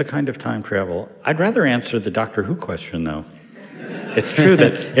 Yeah, it's a kind of time travel. I'd rather answer the Doctor Who question, though. It's true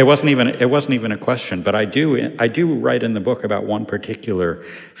that it wasn't even a question, but I do write in the book about one particular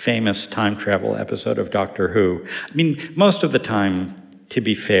famous time travel episode of Doctor Who. I mean, most of the time, to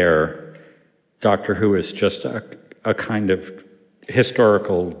be fair, Doctor Who is just a kind of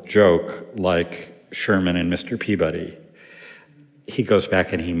historical joke like Sherman and Mr. Peabody. He goes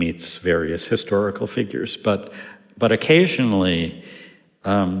back and he meets various historical figures, but occasionally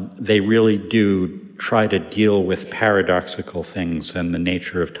they really do try to deal with paradoxical things and the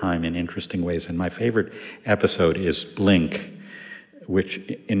nature of time in interesting ways. And my favorite episode is Blink,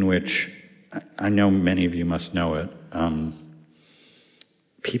 in which I know many of you must know it.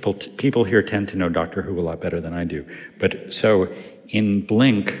 People here tend to know Doctor Who a lot better than I do. But so in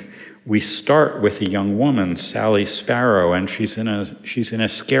Blink, we start with a young woman, Sally Sparrow, and she's in a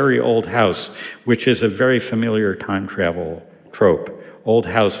scary old house, which is a very familiar time travel trope. Old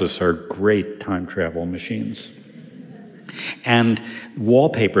houses are great time travel machines. And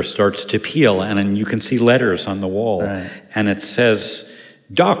wallpaper starts to peel, and then you can see letters on the wall. Right. And it says,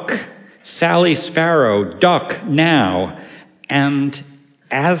 "Duck, Sally Sparrow, duck now." And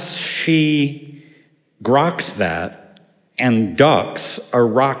as she groks that and ducks, a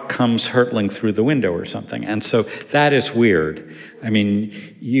rock comes hurtling through the window or something. And so that is weird. I mean,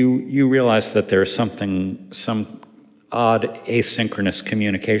 you realize that there's some odd asynchronous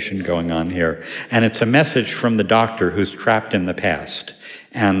communication going on here. And it's a message from the Doctor who's trapped in the past.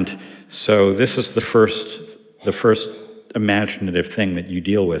 And so this is the first imaginative thing that you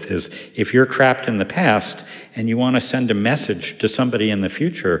deal with is if you're trapped in the past and you want to send a message to somebody in the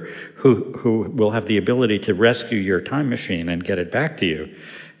future who will have the ability to rescue your time machine and get it back to you,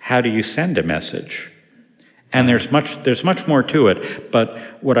 how do you send a message? And there's much more to it, but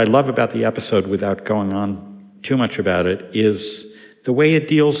what I love about the episode, without going on too much about it, is the way it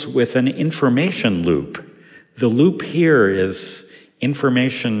deals with an information loop. The loop here is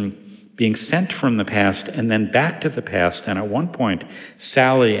information being sent from the past and then back to the past, and at one point,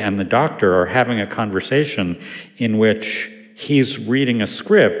 Sally and the Doctor are having a conversation in which he's reading a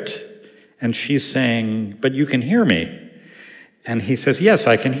script and she's saying, "But you can hear me." And he says, "Yes,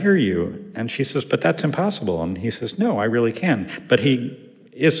 I can hear you." And she says, "But that's impossible." And he says, "No, I really can." But he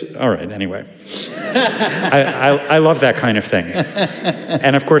is, all right, anyway. I love that kind of thing.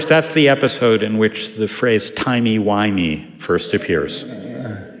 And of course, that's the episode in which the phrase timey-wimey first appears.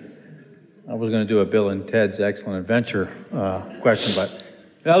 I was going to do a Bill and Ted's Excellent Adventure question, but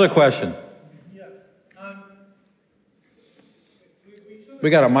another question. Yeah. We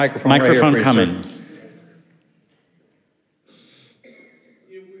got a microphone right here for you, coming.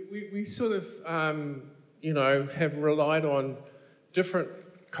 We sort of, have relied on different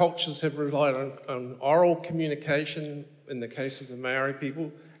cultures have relied on oral communication in the case of the Maori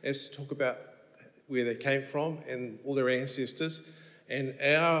people, as to talk about where they came from and all their ancestors. And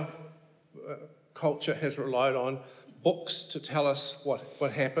our culture has relied on books to tell us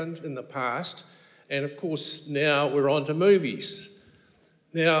what happened in the past. And of course, now we're on to movies.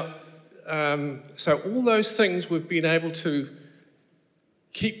 Now, so all those things we've been able to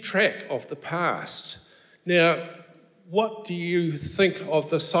keep track of the past. Now, what do you think of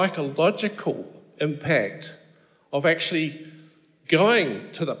the psychological impact of actually going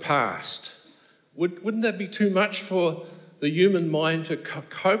to the past? Wouldn't that be too much for the human mind to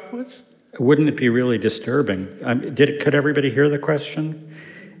cope with? Wouldn't it be really disturbing? Could everybody hear the question?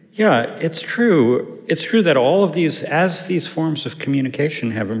 Yeah, it's true. It's true that all of these, as these forms of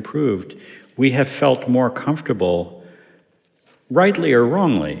communication have improved, we have felt more comfortable, rightly or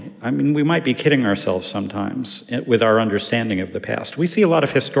wrongly. I mean, we might be kidding ourselves sometimes with our understanding of the past. We see a lot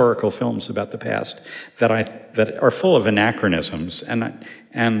of historical films about the past that are full of anachronisms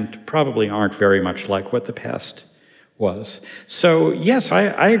and probably aren't very much like what the past was. So yes,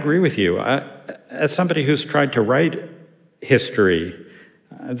 I agree with you. As somebody who's tried to write history,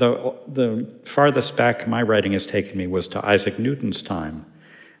 the farthest back my writing has taken me was to Isaac Newton's time.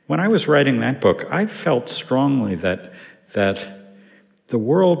 When I was writing that book, I felt strongly that the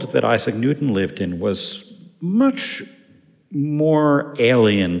world that Isaac Newton lived in was much more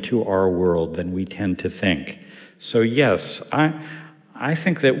alien to our world than we tend to think. So yes, I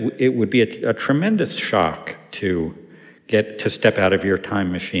think that it would be a tremendous shock to get to step out of your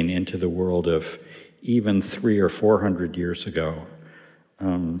time machine into the world of even 300 or 400 years ago. I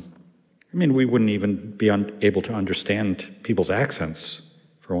mean, we wouldn't even be able to understand people's accents,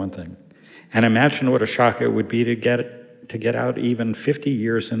 for one thing. And imagine what a shock it would be to get out even 50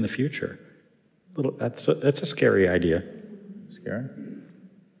 years in the future. That's a scary idea. Scary.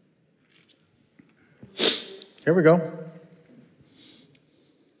 Here we go.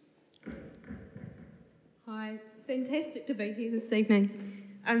 Hi, fantastic to be here this evening.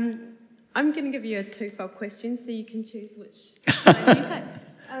 I'm going to give you a twofold question, so you can choose which one you take.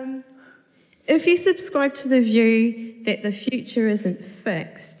 If you subscribe to the view that the future isn't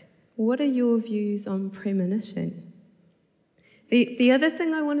fixed, what are your views on premonition? The other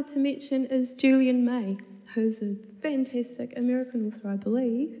thing I wanted to mention is Julian May, who's a fantastic American author, I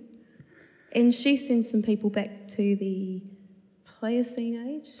believe, and she sends some people back to the Pliocene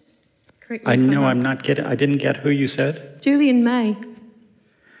age. Correct me I if know I'm not getting. I didn't get who you said. Julian May.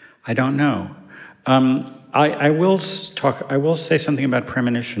 I don't know. I will talk. I will say something about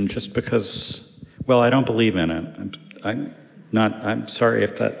premonition, just because. Well, I don't believe in it. I'm sorry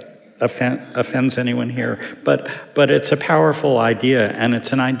if that offends anyone here, but it's a powerful idea, and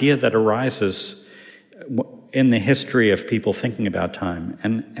it's an idea that arises in the history of people thinking about time.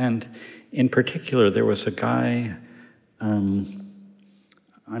 And in particular, there was a guy.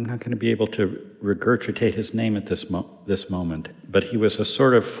 I'm not going to be able to regurgitate his name at this moment, but he was a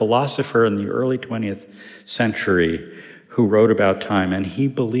sort of philosopher in the early 20th century who wrote about time, and he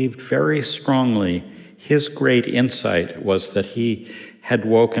believed very strongly, his great insight was that he had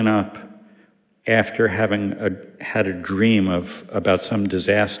woken up after having had a dream about some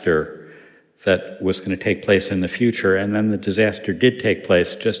disaster that was going to take place in the future, and then the disaster did take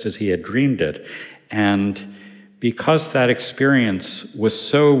place just as he had dreamed it. And because that experience was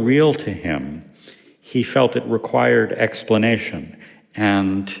so real to him, he felt it required explanation.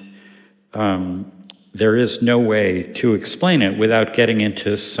 And there is no way to explain it without getting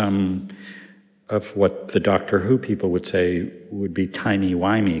into some of what the Doctor Who people would say would be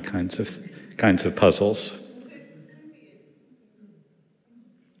timey-wimey kinds of puzzles.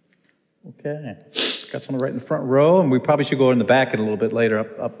 Okay, got someone right in the front row, and we probably should go in the back a little bit later,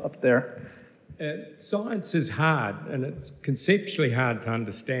 up there. Science is hard, and it's conceptually hard to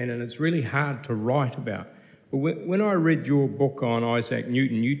understand, and it's really hard to write about. But when I read your book on Isaac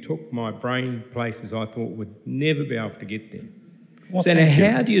Newton, you took my brain places I thought would never be able to get there. Well, so now,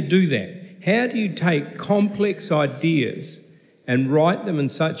 how do you do that? How do you take complex ideas and write them in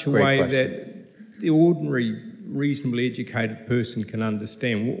such a way that the ordinary, reasonably educated person can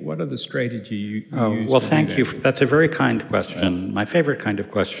understand? What are the strategies you use? Well, thank you. That's a very kind question. My favorite kind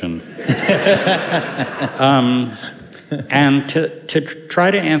of question. And to try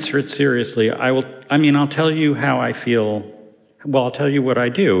to answer it seriously, I'll tell you how I feel. Well, I'll tell you what I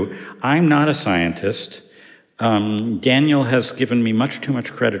do. I'm not a scientist. Daniel has given me much too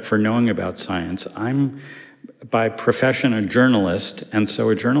much credit for knowing about science. I'm, by profession, a journalist, and so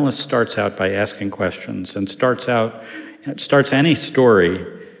a journalist starts out by asking questions and starts any story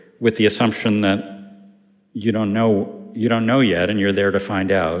with the assumption that you don't know yet, and you're there to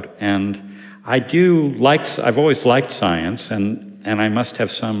find out. And I've always liked science, and I must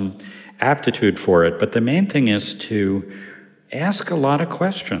have some aptitude for it, but the main thing is to ask a lot of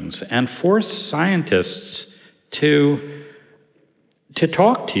questions and force scientists to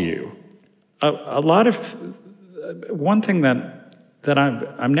talk to you. One thing that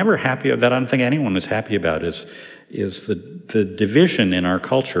I'm never happy of, that I don't think anyone is happy about, is the division in our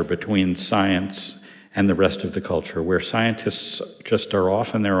culture between science and the rest of the culture, where scientists just are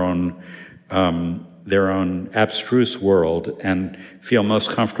off in their own abstruse world and feel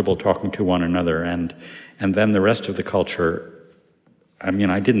most comfortable talking to one another, and then the rest of the culture,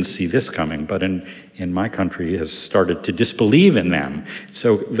 I didn't see this coming, but in my country has started to disbelieve in them.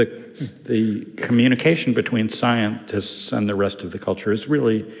 So the communication between scientists and the rest of the culture is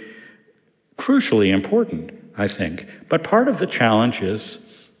really crucially important, I think. But part of the challenge is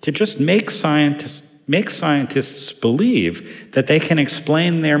to just make scientists believe that they can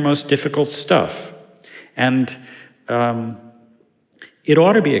explain their most difficult stuff. And it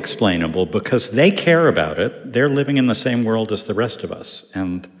ought to be explainable because they care about it. They're living in the same world as the rest of us.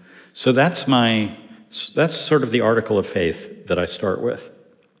 And so that's sort of the article of faith that I start with.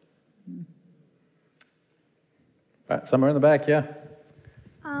 Somewhere in the back, yeah?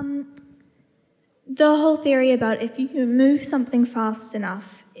 The whole theory about if you can move something fast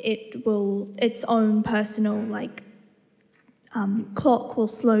enough, it will, its own personal, clock will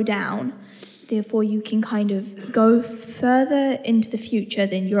slow down. Therefore, you can kind of go further into the future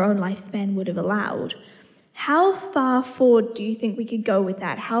than your own lifespan would have allowed. How far forward do you think we could go with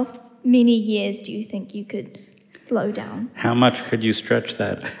that? How many years do you think you could slow down? How much could you stretch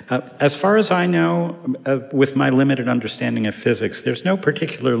that? As far as I know, with my limited understanding of physics, there's no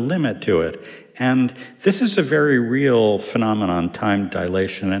particular limit to it. And this is a very real phenomenon, time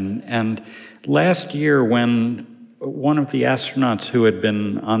dilation. And last year, when one of the astronauts who had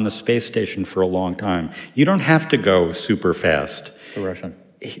been on the space station for a long time, you don't have to go super fast. The Russian.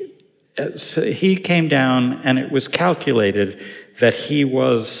 So he came down, and it was calculated that he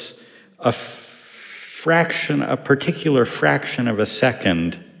was a particular fraction of a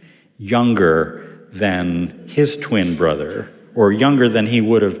second younger than his twin brother, or younger than he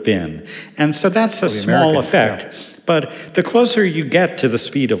would have been. And so that's a small effect. Yeah. But the closer you get to the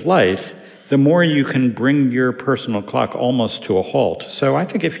speed of light, the more you can bring your personal clock almost to a halt. So I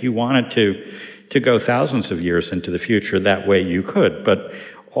think if you wanted to go thousands of years into the future, that way you could, but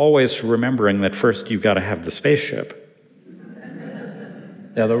always remembering that first you've got to have the spaceship.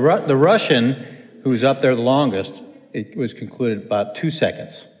 Now, the Russian, who's up there the longest, it was concluded about 2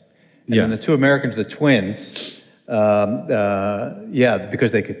 seconds. And then the two Americans, the twins,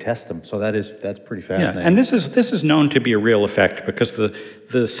 because they could test them. So that's pretty fascinating. Yeah, and this is known to be a real effect because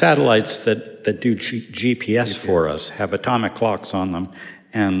the satellites that do GPS for us have atomic clocks on them,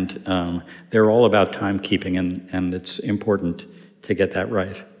 and they're all about timekeeping, and it's important to get that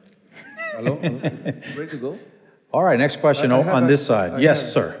right. Hello? Ready to go? All right, next question on this side.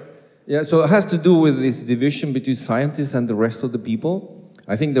 Yes, sir. Yeah, so it has to do with this division between scientists and the rest of the people.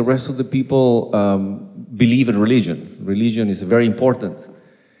 I think the rest of the people believe in religion. Religion is very important.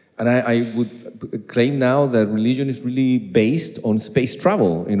 And I would claim now that religion is really based on space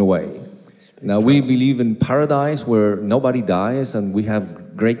travel in a way. We believe in paradise where nobody dies and we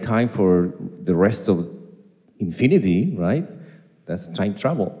have great time for the rest of infinity, right? That's time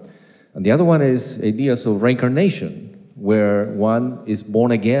travel. And the other one is ideas of reincarnation, where one is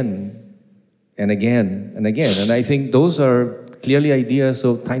born again and again and again. And I think those are clearly ideas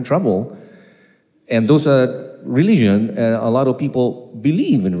of time travel. And those are religion, and a lot of people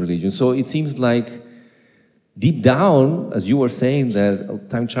believe in religion. So it seems like deep down, as you were saying, that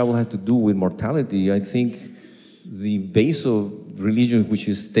time travel had to do with mortality. I think the base of religion, which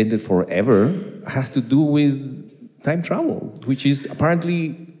is extended forever, has to do with time travel, which is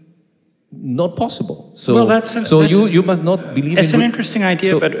apparently not possible. So, you must not believe in... It's an interesting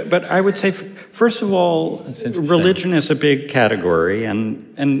idea, but I would say, first of all, religion is a big category,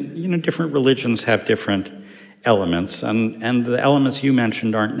 and different religions have different elements, and the elements you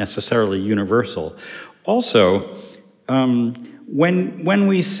mentioned aren't necessarily universal. Also, when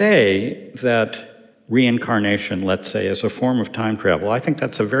we say that reincarnation, let's say, is a form of time travel, I think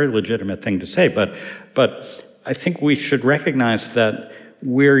that's a very legitimate thing to say, but I think we should recognize that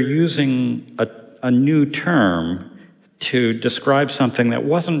we're using a new term to describe something that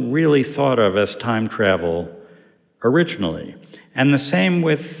wasn't really thought of as time travel originally. And the same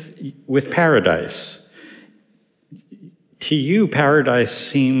with paradise. To you, paradise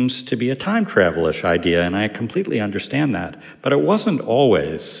seems to be a time travel-ish idea, and I completely understand that. But it wasn't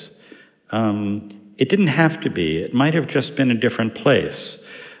always. It didn't have to be. It might have just been a different place.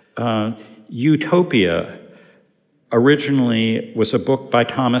 Utopia originally was a book by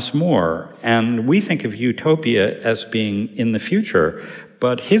Thomas More, and we think of utopia as being in the future,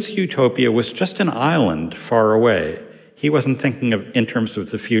 but his utopia was just an island far away. He wasn't thinking of in terms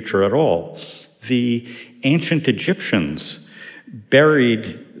of the future at all. The ancient Egyptians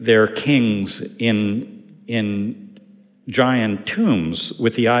buried their kings in giant tombs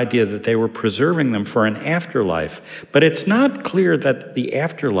with the idea that they were preserving them for an afterlife, but it's not clear that the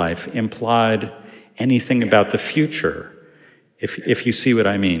afterlife implied anything about the future, if you see what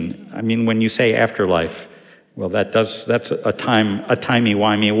I mean. I mean, when you say afterlife, well, that's a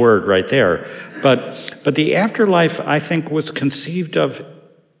timey-wimey word right there. But the afterlife, I think, was conceived of,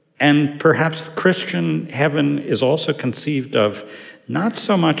 and perhaps Christian heaven is also conceived of, not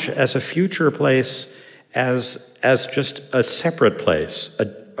so much as a future place as just a separate place,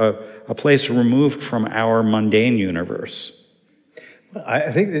 a place removed from our mundane universe.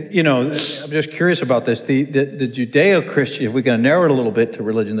 I think that, I'm just curious about this. The Judeo-Christian, if we're going to narrow it a little bit to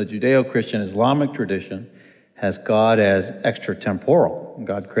religion, the Judeo-Christian Islamic tradition has God as extratemporal.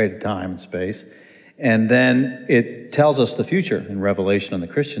 God created time and space. And then it tells us the future in Revelation on the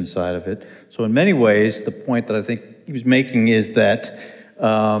Christian side of it. So in many ways, the point that I think he was making is that,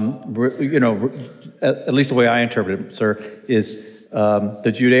 at least the way I interpret it, sir, is the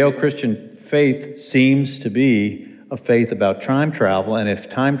Judeo-Christian faith seems to be a faith about time travel. And if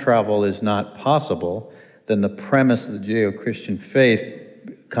time travel is not possible, then the premise of the Judeo-Christian faith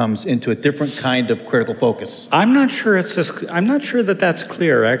comes into a different kind of critical focus. I'm not sure that that's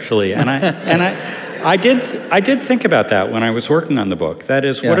clear, actually. And I did think about that when I was working on the book. That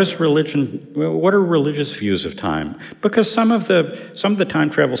is, what are religious views of time? Because some of the time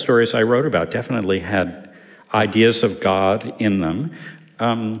travel stories I wrote about definitely had ideas of God in them.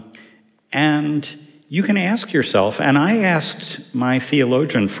 And you can ask yourself, and I asked my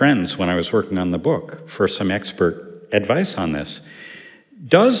theologian friends when I was working on the book for some expert advice on this.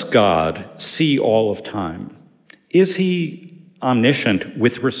 Does God see all of time? Is he omniscient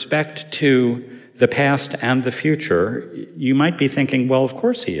with respect to the past and the future? You might be thinking, well, of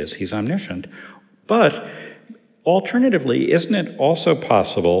course he is. He's omniscient. But alternatively, isn't it also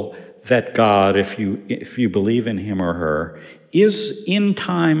possible that God, if you believe in him or her, is in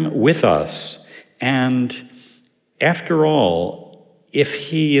time with us? And after all, if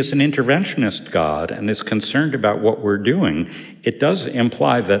he is an interventionist God and is concerned about what we're doing, it does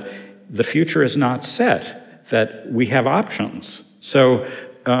imply that the future is not set, that we have options. So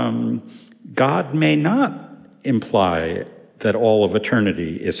God may not imply that all of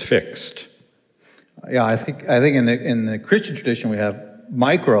eternity is fixed. Yeah, I think in the Christian tradition we have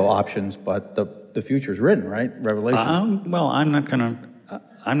micro options, but the future is written, right? Revelation. Well, I'm not going to.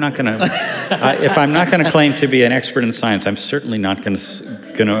 If I'm not going to claim to be an expert in science, I'm certainly not going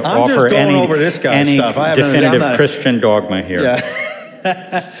to offer any definitive Christian dogma here.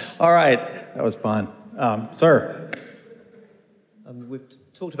 Yeah. All right, that was fun, sir. We've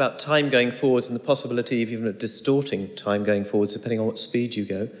talked about time going forwards and the possibility of even distorting time going forwards, depending on what speed you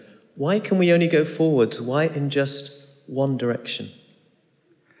go. Why can we only go forwards? Why in just one direction?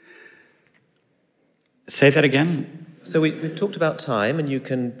 Say that again. So we've talked about time, and you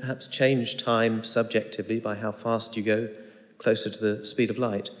can perhaps change time subjectively by how fast you go closer to the speed of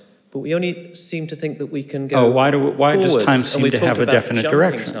light. But we only seem to think that we can go why does time forwards, seem to have a definite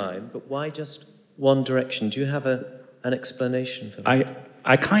direction? Time, but why just one direction? Do you have an explanation for that?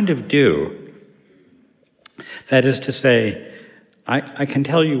 I kind of do. That is to say, I can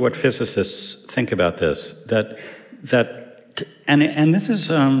tell you what physicists think about this. And this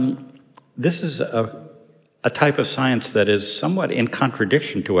is a type of science that is somewhat in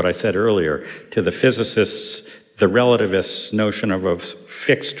contradiction to what I said earlier, to the physicists, the relativists' notion of a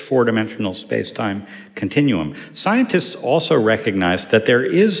fixed four-dimensional space-time continuum. Scientists also recognize that there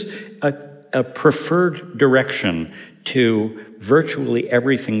is a preferred direction to virtually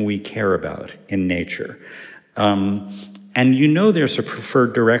everything we care about in nature. And there's a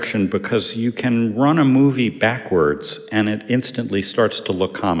preferred direction because you can run a movie backwards and it instantly starts to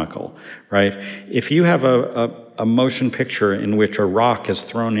look comical, right? If you have a motion picture in which a rock is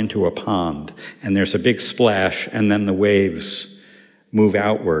thrown into a pond and there's a big splash and then the waves move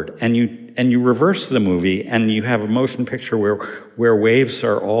outward, and you reverse the movie and you have a motion picture where waves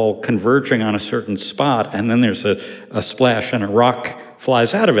are all converging on a certain spot and then there's a splash and a rock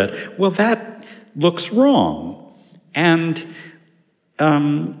flies out of it, well, that looks wrong. And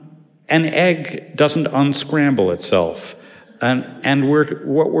an egg doesn't unscramble itself. And what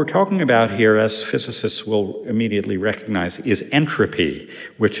we're talking about here, as physicists will immediately recognize, is entropy,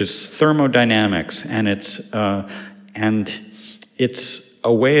 which is thermodynamics, and it's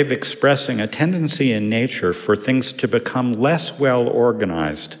a way of expressing a tendency in nature for things to become less well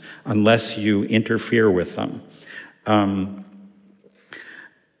organized unless you interfere with them.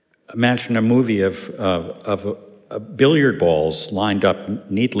 Imagine a movie of billiard balls lined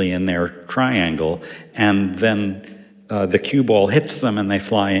up neatly in their triangle, and then the cue ball hits them and they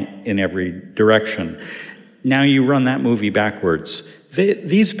fly in every direction. Now you run that movie backwards.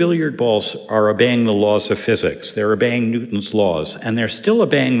 These billiard balls are obeying the laws of physics. They're obeying Newton's laws, and they're still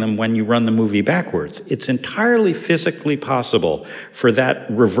obeying them when you run the movie backwards. It's entirely physically possible for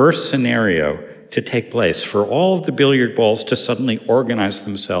that reverse scenario to take place, for all of the billiard balls to suddenly organize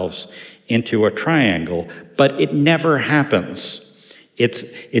themselves into a triangle, but it never happens.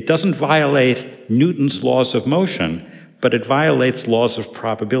 It doesn't violate Newton's laws of motion, but it violates laws of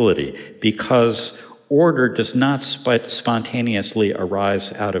probability, because order does not spontaneously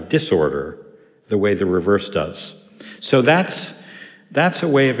arise out of disorder the way the reverse does. So that's That's a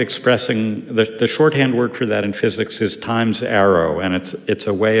way of expressing, the shorthand word for that in physics is time's arrow, and it's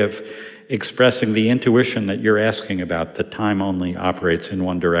a way of expressing the intuition that you're asking about, that time only operates in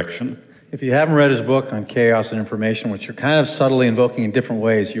one direction. If you haven't read his book on chaos and information, which you're kind of subtly invoking in different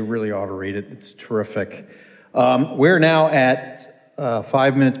ways, you really ought to read it. It's terrific. We're now at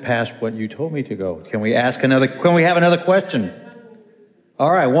 5 minutes past what you told me to go. Can we have another question?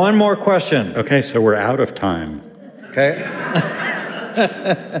 All right, one more question. Okay, so we're out of time. Okay.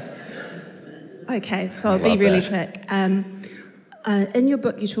 Okay, so I'll be really quick. In your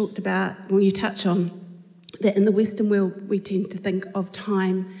book, you talked about, you touch on that in the Western world, we tend to think of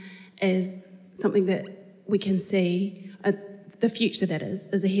time as something that we can see, the future that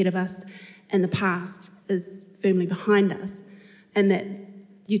is ahead of us, and the past is firmly behind us, and that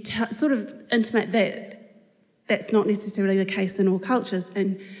you sort of intimate that that's not necessarily the case in all cultures,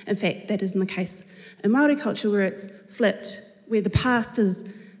 and in fact, that isn't the case in Māori culture, where it's flipped, where the past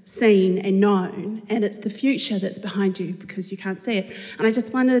is seen and known, and it's the future that's behind you because you can't see it. And I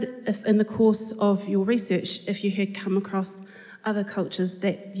just wondered if in the course of your research, if you had come across other cultures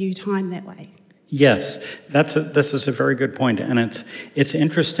that view time that way. Yes, this is a very good point, and it's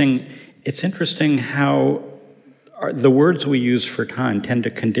interesting. It's interesting how the words we use for time tend to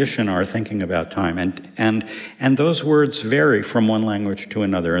condition our thinking about time, and those words vary from one language to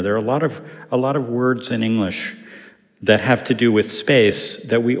another. There are a lot of words in English that have to do with space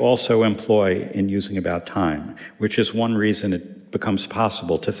that we also employ in using about time, which is one reason it becomes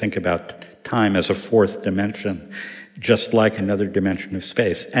possible to think about time as a fourth dimension, just like another dimension of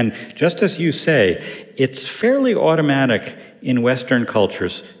space. And just as you say, it's fairly automatic in Western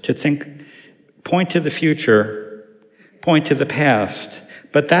cultures to point to the future, point to the past,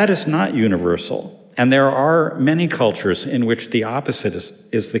 but that is not universal. And there are many cultures in which the opposite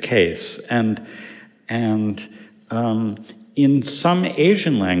is the case. And in some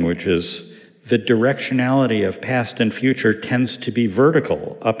Asian languages, the directionality of past and future tends to be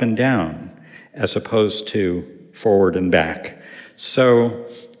vertical, up and down, as opposed to forward and back. So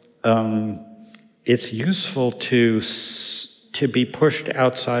it's useful to be pushed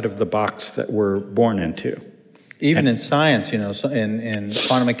outside of the box that we're born into. Even in science, in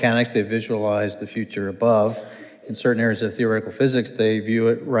quantum mechanics, they visualize the future above. In certain areas of theoretical physics, they view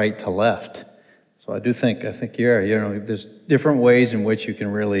it right to left. So I think, there's different ways in which you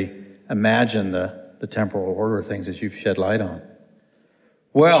can really imagine the temporal order of things as you've shed light on.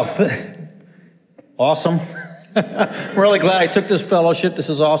 Well, awesome. I'm really glad I took this fellowship. This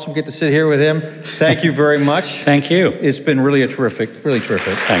is awesome. Get to sit here with him. Thank you very much. Thank you. It's been really terrific.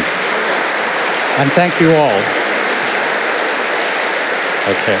 Thanks. And thank you all.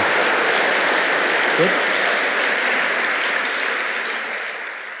 Okay. Good.